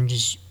 and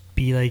just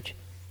be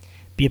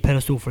a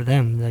pedestal for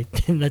them. Like,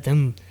 let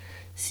them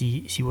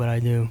see what I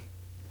do.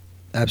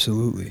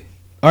 Absolutely.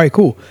 All right,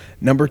 cool.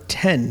 Number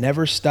 10,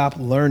 never stop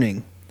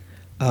learning.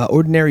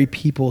 Ordinary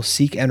people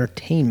seek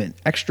entertainment.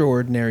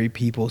 Extraordinary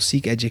people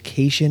seek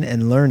education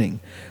and learning.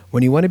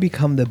 When you want to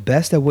become the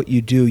best at what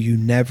you do, you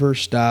never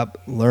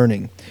stop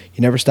learning.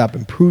 You never stop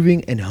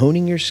improving and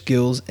honing your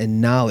skills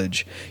and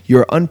knowledge.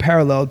 Your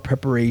unparalleled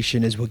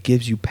preparation is what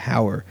gives you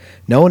power.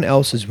 No one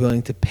else is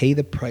willing to pay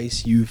the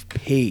price you've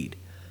paid.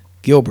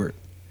 Gilbert,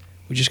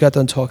 we just got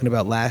done talking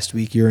about last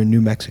week. You're in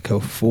New Mexico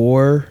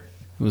for...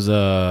 It was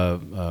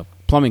a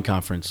plumbing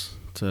conference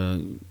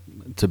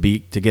to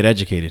get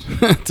educated,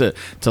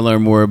 to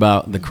learn more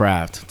about the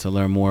craft, to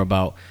learn more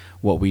about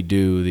what we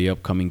do, the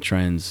upcoming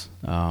trends.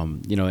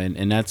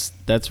 And that's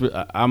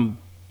I'm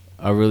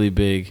really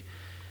big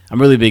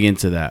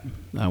into that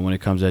when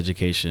it comes to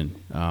education.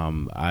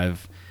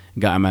 I've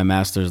gotten my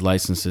master's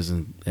licenses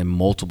in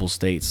multiple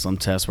states. Some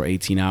tests were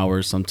 18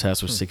 hours, some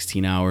tests were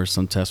 16 hours,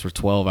 some tests were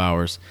 12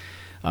 hours.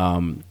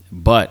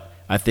 But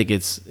I think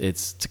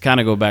it's to kind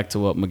of go back to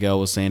what Miguel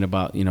was saying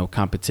about,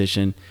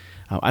 competition.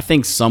 I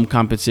think some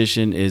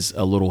competition is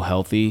a little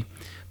healthy,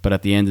 but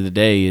at the end of the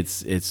day,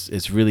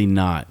 it's really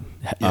not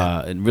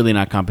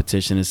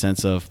competition in the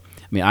sense of,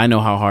 I know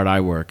how hard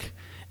I work,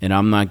 and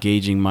I'm not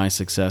gauging my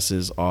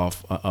successes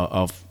off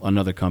of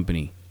another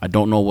company. I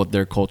don't know what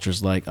their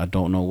culture's like. I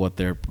don't know what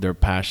their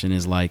passion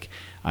is like.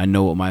 I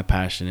know what my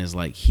passion is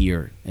like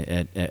here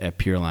at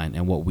Pureline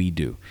and what we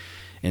do.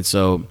 And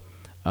so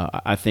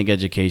I think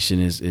education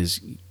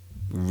is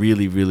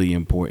really, really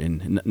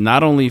important,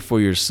 not only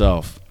for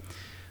yourself,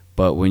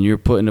 but when you're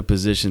put in a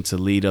position to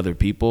lead other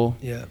people,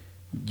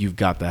 you've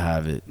got to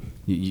have it.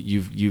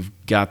 You've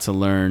got to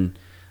learn.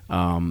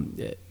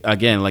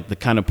 Again, like the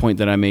kind of point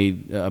that I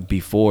made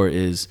before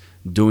is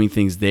doing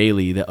things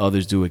daily that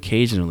others do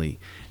occasionally.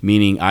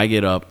 Meaning I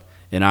get up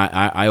and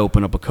I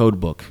open up a code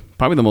book.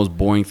 Probably the most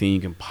boring thing you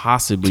can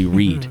possibly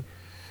read.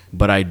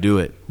 But I do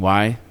it.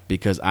 Why?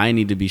 Because I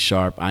need to be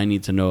sharp. I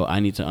need to know. I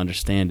need to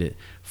understand it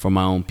for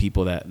my own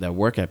people that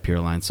work at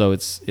Pureline. So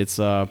it's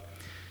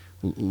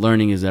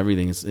learning is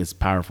everything. It's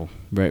powerful.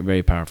 Very,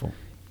 very powerful.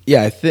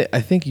 Yeah,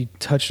 I think you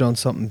touched on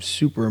something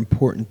super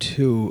important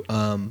too,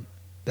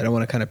 that I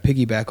want to kind of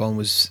piggyback on,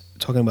 was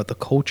talking about the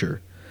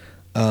culture.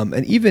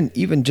 And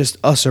even just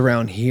us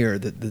around here,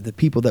 the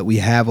people that we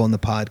have on the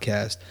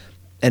podcast,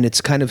 and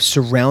it's kind of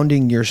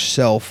surrounding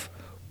yourself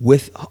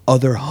with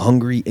other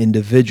hungry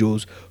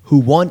individuals who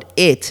want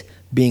it,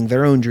 being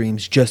their own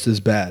dreams, just as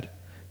bad,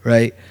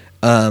 right?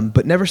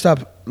 But never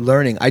stop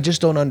learning. I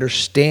just don't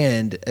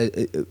understand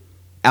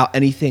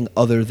anything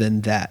other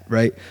than that,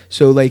 right?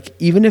 So like,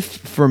 even if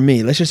for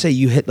me, let's just say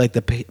you hit like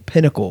the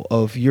pinnacle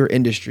of your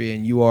industry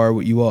and you are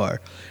what you are,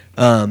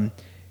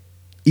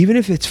 even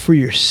if it's for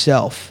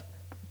yourself,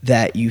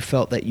 that you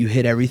felt that you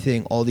hit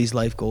everything, all these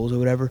life goals or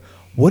whatever,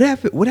 What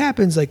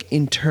happens like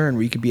in turn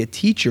where you could be a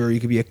teacher or you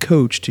could be a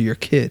coach to your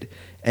kid,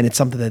 and it's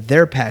something that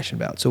they're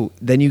passionate about. So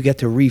then you get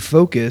to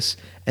refocus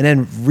and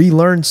then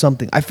relearn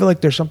something. I feel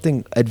like there's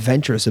something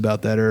adventurous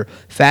about that or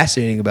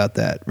fascinating about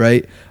that,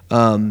 right?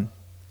 I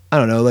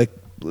don't know, like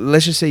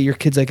let's just say your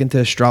kid's like into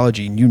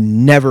astrology and you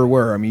never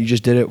were. I mean, you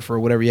just did it for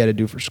whatever you had to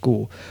do for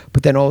school.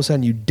 But then all of a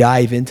sudden you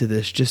dive into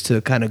this just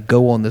to kind of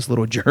go on this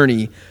little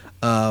journey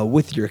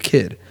with your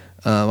kid.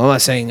 I'm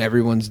not saying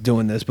everyone's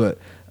doing this, but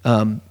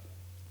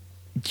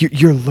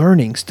you're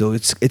learning still.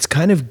 It's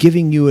kind of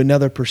giving you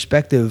another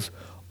perspective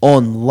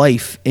on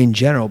life in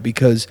general,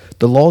 because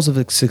the laws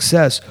of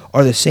success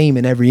are the same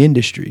in every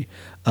industry.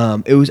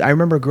 I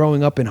remember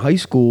growing up in high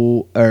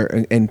school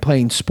and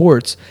playing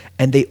sports,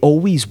 and they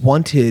always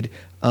wanted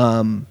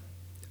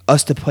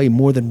us to play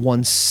more than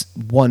one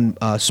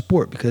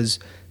sport, because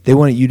they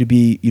wanted you to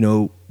be,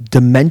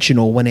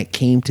 dimensional when it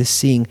came to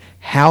seeing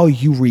how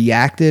you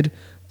reacted,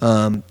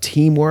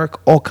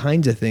 teamwork, all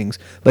kinds of things.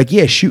 Like,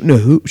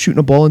 shooting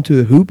a ball into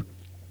a hoop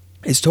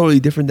is totally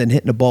different than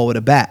hitting a ball with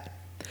a bat.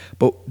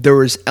 But there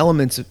was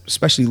elements,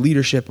 especially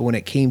leadership, when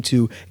it came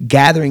to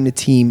gathering the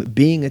team,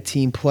 being a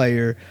team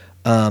player,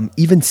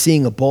 even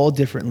seeing a ball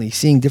differently,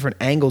 seeing different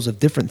angles of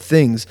different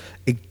things.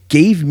 It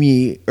gave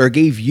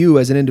you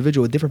as an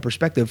individual a different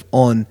perspective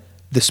on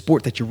the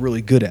sport that you're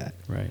really good at.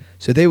 Right.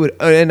 So they would,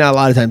 and a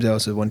lot of times they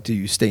also want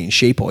to stay in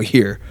shape all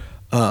year.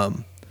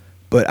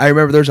 But I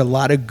remember there's a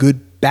lot of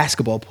good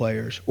basketball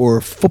players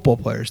or football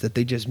players that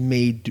they just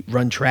made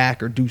run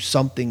track or do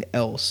something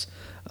else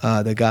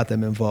that got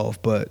them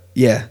involved. But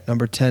yeah,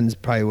 number 10 is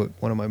probably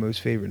one of my most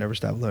favorite. Never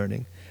stop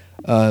learning.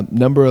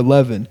 Number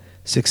 11,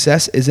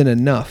 success isn't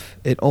enough.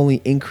 It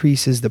only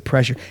increases the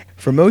pressure.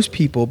 For most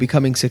people,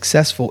 becoming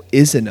successful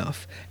is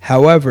enough.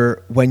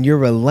 However, when you're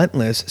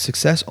relentless,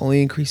 success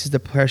only increases the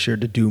pressure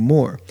to do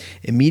more.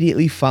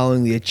 Immediately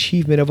following the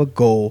achievement of a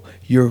goal,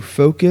 you're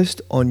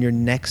focused on your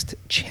next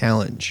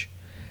challenge.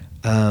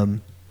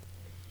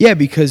 Yeah,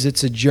 because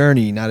it's a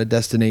journey, not a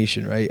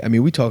destination, right? I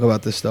mean, we talk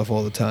about this stuff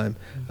all the time.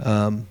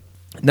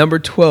 Number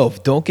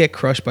 12, don't get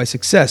crushed by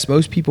success.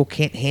 Most people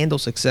can't handle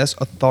success,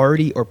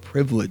 authority, or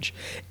privilege.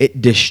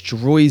 It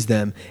destroys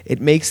them.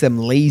 It makes them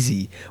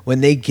lazy.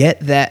 When they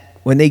get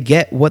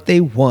what they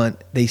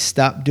want, they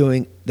stop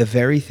doing the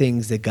very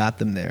things that got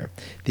them there.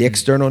 The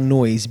external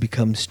noise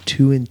becomes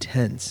too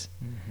intense.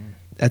 Mm-hmm.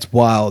 That's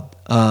wild.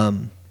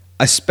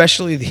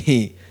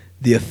 Especially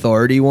the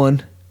authority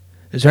one.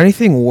 Is there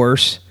anything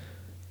worse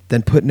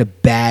than putting a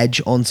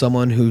badge on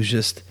someone who's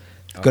just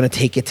going to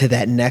take it to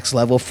that next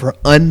level for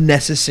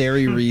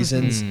unnecessary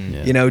reasons?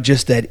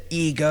 Just that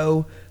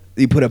ego.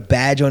 You put a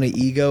badge on an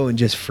ego and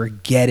just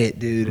forget it,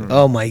 dude.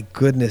 Oh my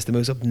goodness, the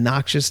most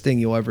obnoxious thing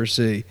you'll ever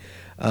see.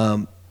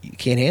 You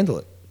can't handle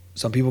it.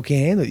 Some people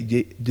can't handle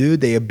it.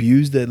 Dude, they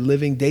abuse the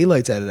living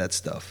daylights out of that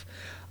stuff.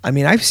 I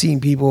mean, I've seen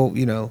people,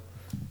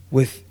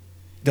 with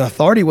the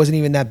authority wasn't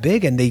even that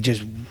big and they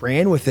just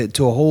ran with it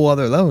to a whole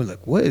other level.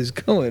 Like, what is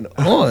going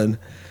on?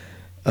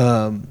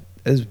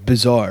 It's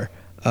bizarre,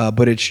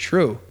 but it's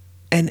true.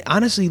 And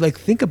honestly, like,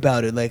 think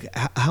about it. Like,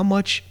 how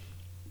much,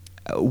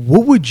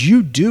 what would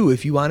you do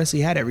if you honestly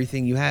had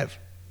everything you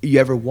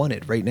ever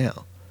wanted right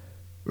now?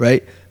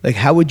 Right? Like,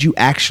 how would you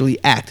actually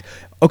act?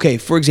 Okay,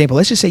 for example,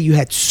 let's just say you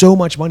had so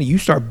much money, you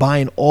start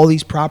buying all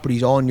these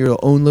properties all in your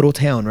own little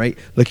town, right?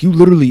 Like, you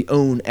literally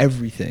own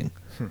everything.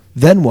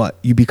 Then what?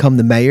 You become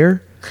the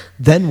mayor?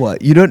 Then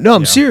what? You don't know.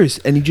 I'm serious.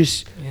 And you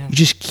just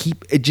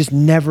keep it. Just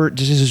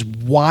this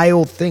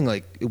wild thing.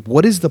 Like,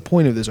 what is the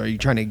point of this? Are you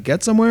trying to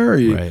get somewhere? Or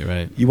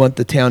Right. You want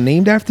the town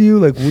named after you?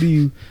 Like, what do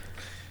you?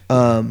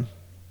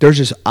 There's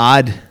this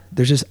odd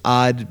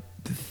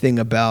thing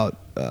about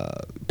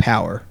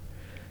power.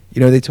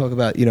 They talk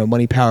about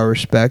money, power,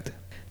 respect.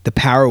 The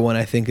power one,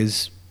 I think,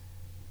 is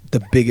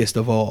the biggest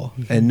of all,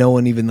 and no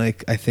one even I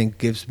think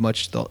gives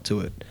much thought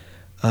to it.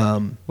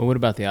 Well, what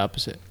about the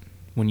opposite?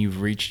 When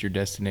you've reached your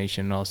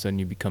destination and all of a sudden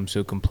you become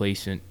so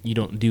complacent, you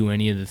don't do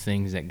any of the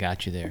things that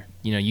got you there.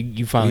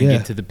 You finally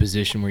get to the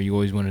position where you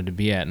always wanted to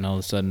be at, and all of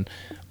a sudden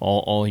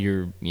all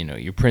your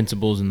your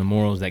principles and the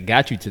morals that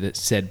got you to that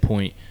said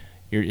point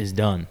is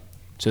done.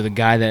 So the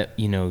guy that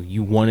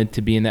you wanted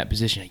to be in that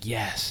position,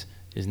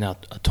 is now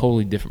a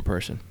totally different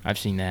person. I've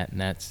seen that,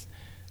 and that's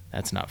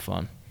not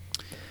fun.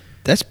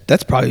 That's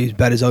probably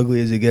about as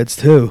ugly as it gets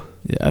too.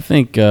 Yeah, I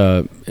think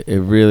it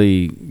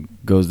really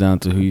goes down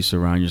to who you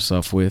surround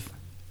yourself with,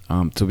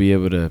 to be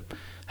able to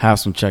have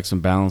some checks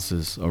and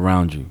balances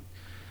around you.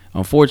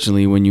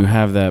 Unfortunately, when you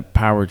have that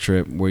power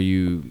trip where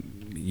you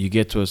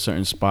get to a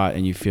certain spot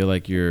and you feel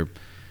like you're,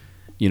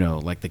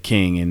 like the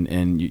king,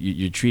 and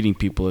you're treating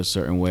people a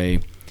certain way,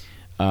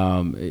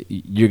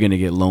 you're going to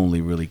get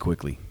lonely really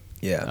quickly.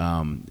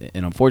 Yeah.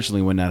 And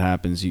unfortunately, when that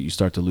happens, you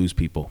start to lose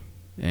people,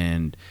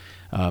 and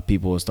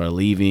people will start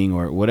leaving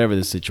or whatever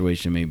the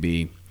situation may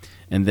be.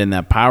 And then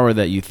that power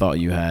that you thought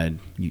you had,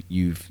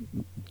 you've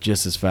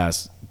just as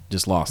fast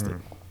just lost it.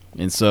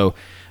 And so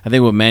I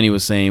think what Manny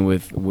was saying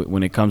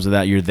when it comes to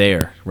that, you're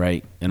there,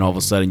 right? And all of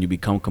a sudden you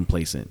become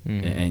complacent,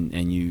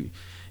 and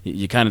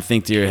you kind of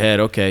think to your head,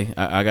 okay,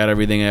 I got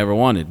everything I ever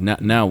wanted.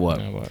 Now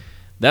what?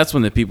 That's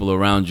when the people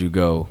around you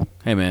go,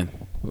 hey man,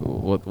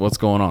 what's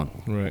going on?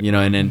 Right. You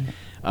know, and then,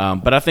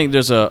 but I think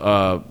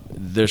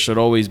there should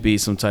always be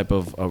some type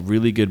of a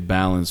really good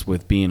balance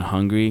with being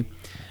hungry,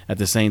 at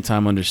the same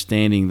time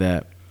understanding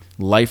that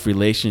life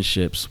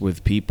relationships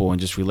with people and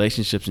just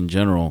relationships in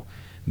general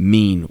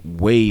mean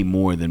way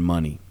more than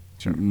money.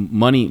 Sure.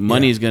 Money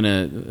is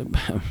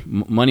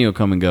money will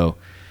come and go,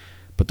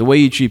 but the way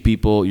you treat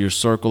people, your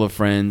circle of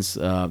friends,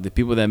 the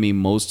people that mean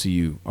most to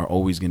you are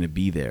always going to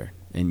be there.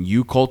 And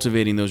you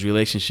cultivating those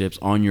relationships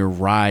on your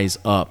rise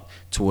up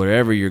to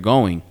wherever you're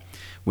going,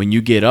 when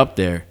you get up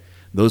there,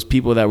 those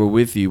people that were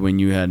with you when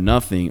you had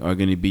nothing are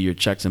going to be your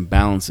checks and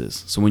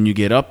balances. So when you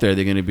get up there,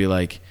 they're going to be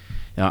like,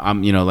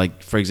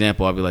 like, for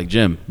example, I'll be like,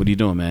 Jim, what are you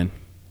doing, man?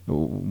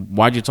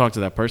 Why'd you talk to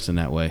that person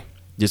that way?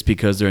 Just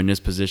because they're in this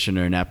position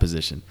or in that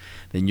position.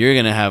 Then you're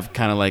going to have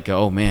kind of like,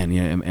 oh man,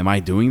 am I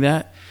doing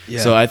that?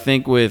 Yeah. So I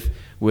think with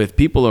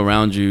people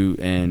around you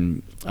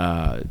and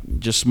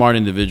just smart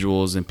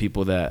individuals and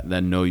people that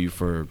know you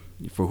for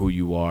who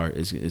you are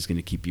is going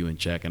to keep you in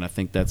check. And I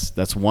think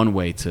that's one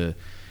way to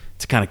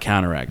kind of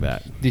counteract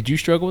that. Did you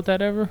struggle with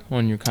that ever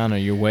on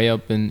your way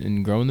up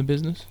in growing the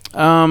business?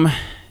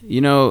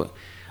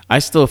 I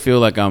still feel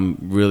like I'm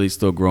really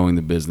still growing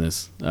the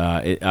business.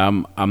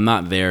 I'm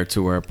not there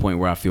to a point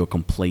where I feel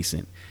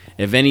complacent.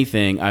 If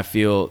anything, I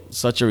feel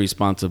such a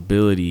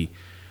responsibility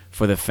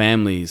for the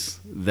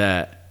families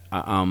that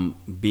I'm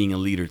being a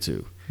leader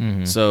to.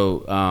 Mm-hmm.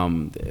 So,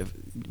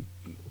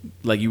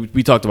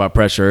 we talked about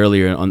pressure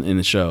earlier in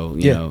the show.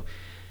 You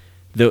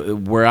know,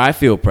 where I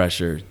feel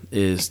pressure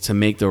is to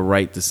make the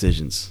right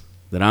decisions.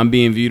 That I'm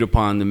being viewed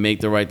upon to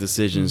make the right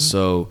decisions,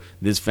 so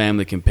this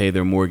family can pay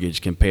their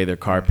mortgage, can pay their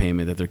car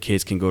payment, that their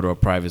kids can go to a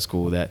private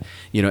school, that,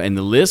 you know, and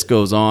the list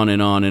goes on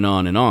and on and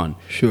on and on.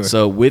 Sure.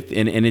 So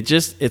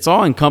it's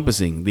all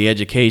encompassing, the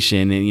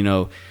education, and, you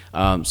know,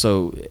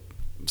 so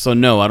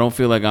no, I don't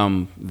feel like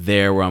I'm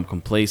there where I'm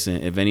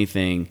complacent. If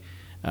anything,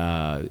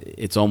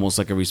 it's almost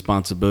like a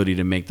responsibility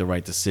to make the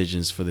right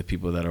decisions for the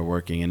people that are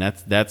working, and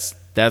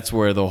that's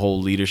where the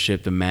whole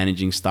leadership, the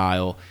managing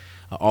style,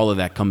 all of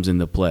that comes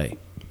into play.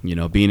 You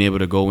know, being able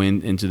to go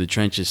into the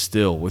trenches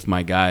still with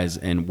my guys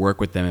and work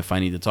with them. If I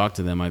need to talk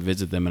to them, I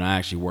visit them and I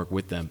actually work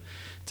with them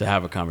to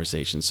have a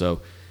conversation. So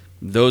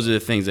those are the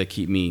things that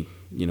keep me,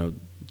 you know,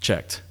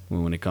 checked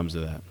when it comes to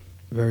that.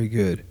 Very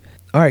good.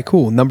 All right,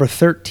 cool. Number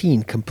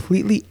 13,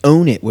 completely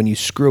own it when you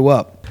screw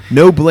up.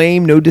 No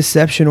blame, no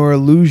deception or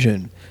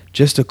illusion.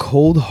 Just a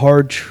cold,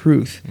 hard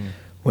truth.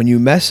 When you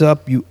mess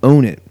up, you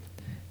own it.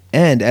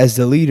 And as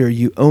the leader,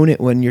 you own it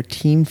when your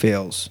team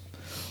fails.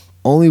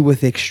 Only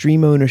with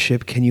extreme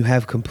ownership can you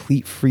have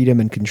complete freedom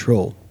and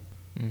control.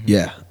 Mm-hmm.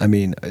 Yeah, I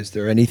mean, is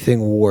there anything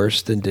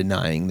worse than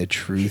denying the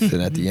truth?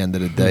 And at the end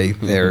of the day,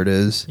 there it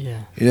is.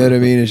 Yeah, you know what I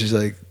mean? It's just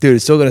like, dude,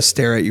 it's still gonna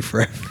stare at you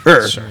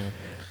forever. Sure.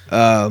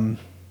 But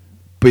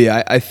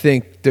yeah, I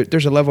think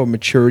there's a level of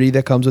maturity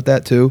that comes with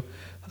that too.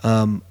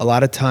 A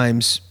lot of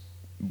times,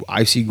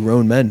 I see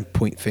grown men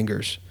point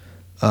fingers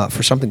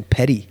for something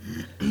petty.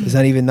 There's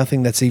not even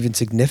nothing that's even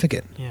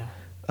significant. Yeah.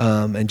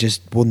 And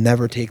just will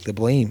never take the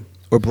blame.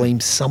 Or blame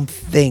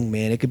something,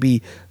 man. It could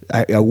be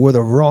I wore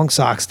the wrong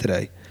socks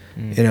today,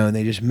 you know, and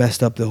they just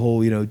messed up the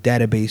whole, you know,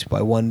 database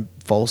by one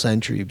false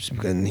entry,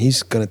 and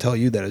he's gonna tell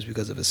you that it's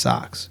because of his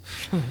socks.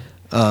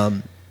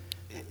 You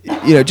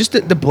know, just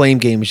the blame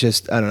game is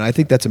just, I don't know. I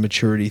think that's a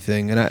maturity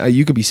thing, and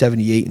you could be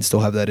 78 and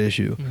still have that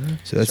issue. Mm-hmm.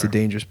 So that's the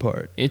dangerous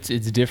part. It's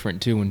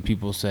different too when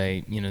people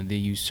say, you know, they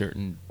use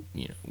certain,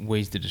 you know,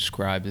 ways to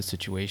describe the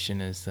situation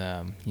as,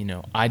 you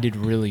know, I did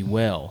really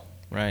well.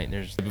 Right,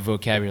 there's a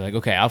vocabulary like,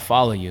 okay, I'll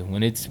follow you.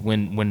 When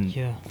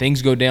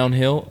things go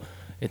downhill,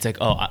 it's like,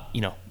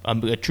 I'm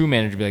a true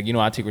manager. Be like, you know,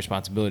 I take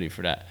responsibility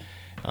for that.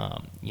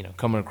 You know,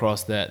 coming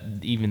across that,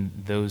 even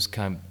those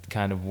kind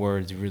of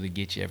words really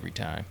get you every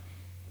time.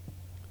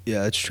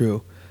 Yeah, that's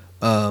true.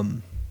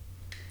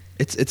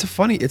 It's a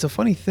funny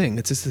thing.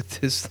 It's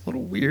just this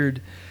little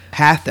weird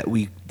path that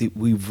we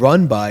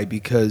run by,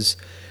 because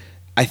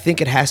I think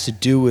it has to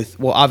do with,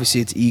 well,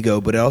 obviously it's ego,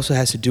 but it also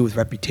has to do with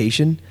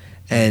reputation.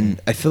 And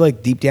I feel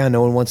like deep down,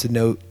 no one wants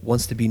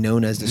to be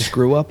known as the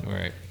screw up.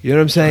 Right. You know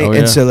what I'm saying? Oh, yeah.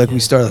 And so like we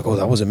start like, oh,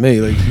 that wasn't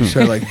me. Like we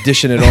start like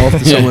dishing it off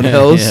to someone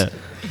else.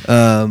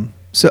 Yeah.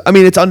 So I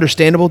mean, it's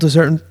understandable to a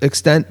certain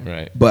extent.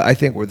 Right. But I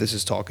think where this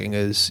is talking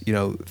is, you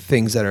know,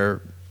 things that are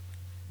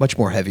much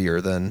more heavier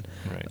than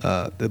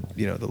the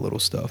little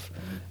stuff.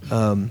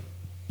 All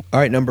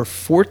right, number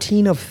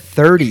 14 of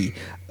 30.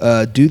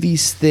 Do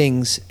these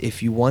things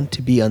if you want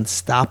to be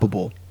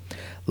unstoppable.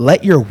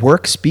 Let your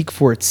work speak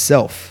for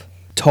itself.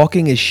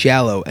 Talking is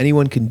shallow.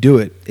 Anyone can do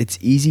it. It's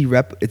easily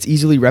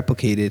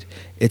replicated.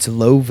 It's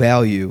low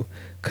value.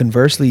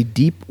 Conversely,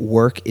 deep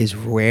work is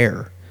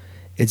rare.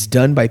 It's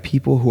done by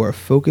people who are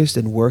focused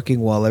and working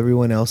while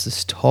everyone else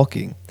is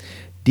talking.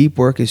 Deep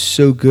work is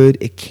so good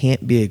it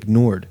can't be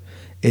ignored.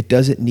 It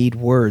doesn't need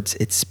words.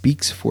 It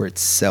speaks for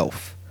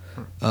itself.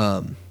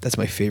 That's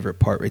my favorite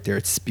part right there.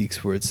 It speaks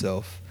for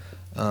itself.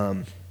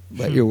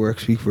 Let your work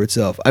speak for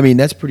itself. I mean,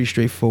 that's pretty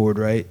straightforward,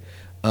 right?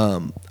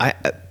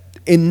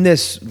 In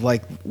this,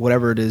 like,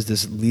 whatever it is,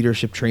 this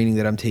leadership training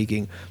that I'm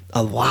taking,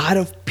 a lot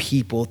of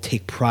people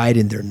take pride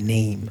in their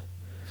name,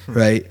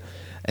 right?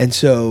 And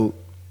so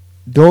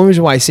the only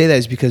reason why I say that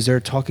is because they're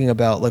talking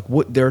about, like,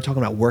 what they're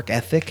talking about work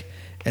ethic,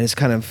 and it's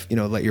kind of,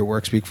 let your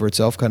work speak for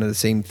itself, kind of the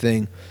same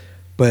thing.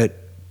 But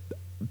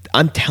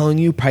I'm telling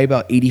you, probably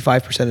about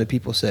 85% of the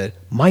people said,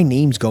 my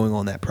name's going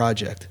on that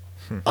project.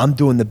 I'm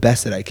doing the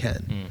best that I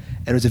can.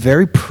 And it was a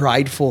very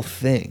prideful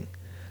thing.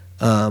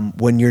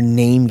 When your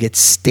name gets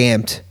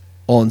stamped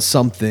on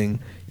something,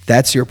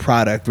 that's your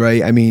product,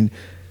 right? I mean,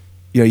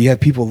 you have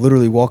people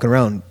literally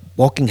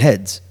walking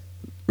heads,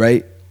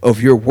 right,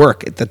 of your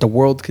work that the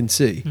world can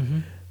see.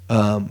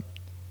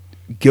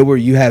 Gilbert,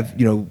 you have,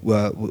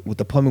 with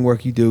the plumbing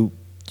work you do,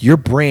 your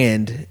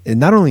brand, and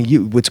not only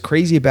you, what's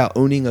crazy about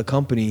owning a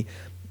company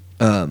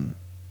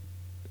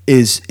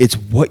is it's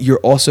what your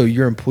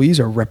employees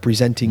are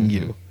representing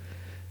you.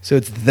 So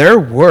it's their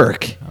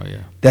work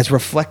that's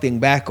reflecting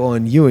back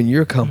on you and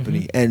your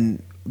company.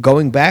 And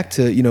going back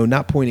to,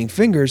 not pointing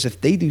fingers,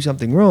 if they do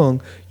something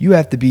wrong, you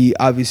have to be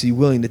obviously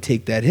willing to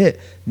take that hit.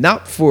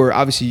 Not for,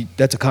 obviously,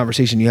 that's a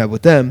conversation you have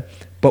with them,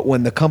 but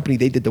when the company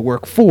they did the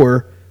work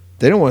for,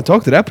 they don't want to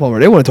talk to that plumber.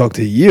 They want to talk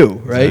to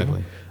you, right?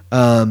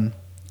 Exactly.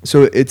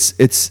 So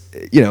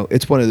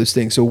it's one of those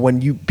things. So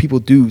when people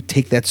do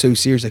take that so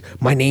serious,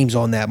 like, my name's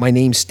on that, my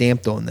name's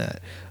stamped on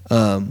that,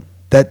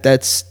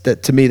 that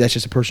to me, that's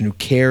just a person who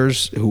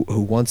cares, who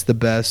wants the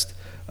best.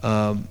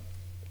 And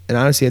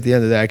honestly, at the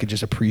end of the day, I could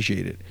just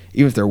appreciate it,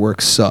 even if their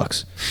work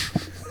sucks.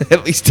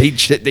 At least they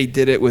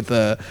did it with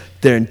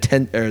their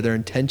intent, or their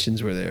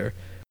intentions were there.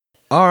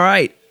 All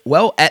right.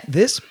 Well, at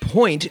this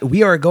point,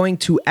 we are going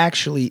to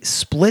actually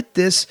split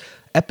this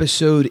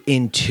episode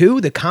in two.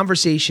 The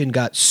conversation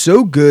got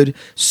so good,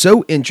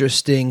 so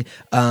interesting,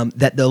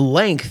 that the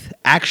length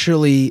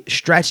actually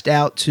stretched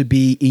out to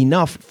be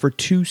enough for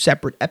two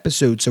separate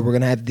episodes. So we're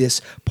going to have this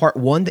part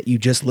one that you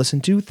just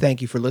listened to.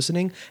 Thank you for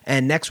listening.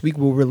 And next week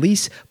we'll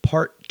release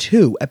part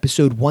two,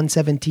 episode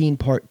 117,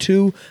 part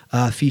two,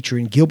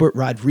 featuring Gilbert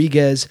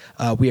Rodriguez.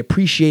 We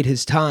appreciate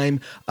his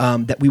time,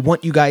 that we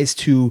want you guys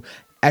to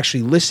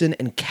actually listen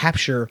and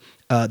capture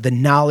the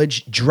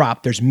knowledge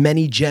drop. There's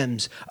many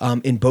gems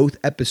in both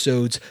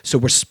episodes. So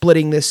we're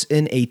splitting this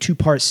in a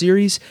two-part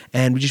series,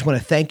 and we just want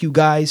to thank you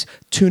guys.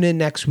 Tune in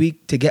next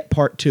week to get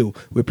part two.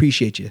 We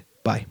appreciate you.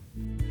 Bye.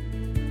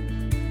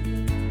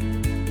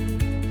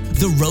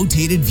 The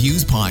Rotated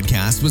Views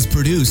podcast was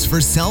produced for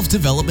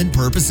self-development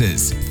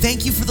purposes.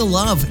 Thank you for the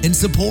love and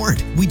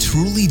support. We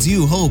truly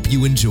do hope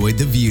you enjoyed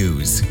the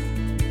views.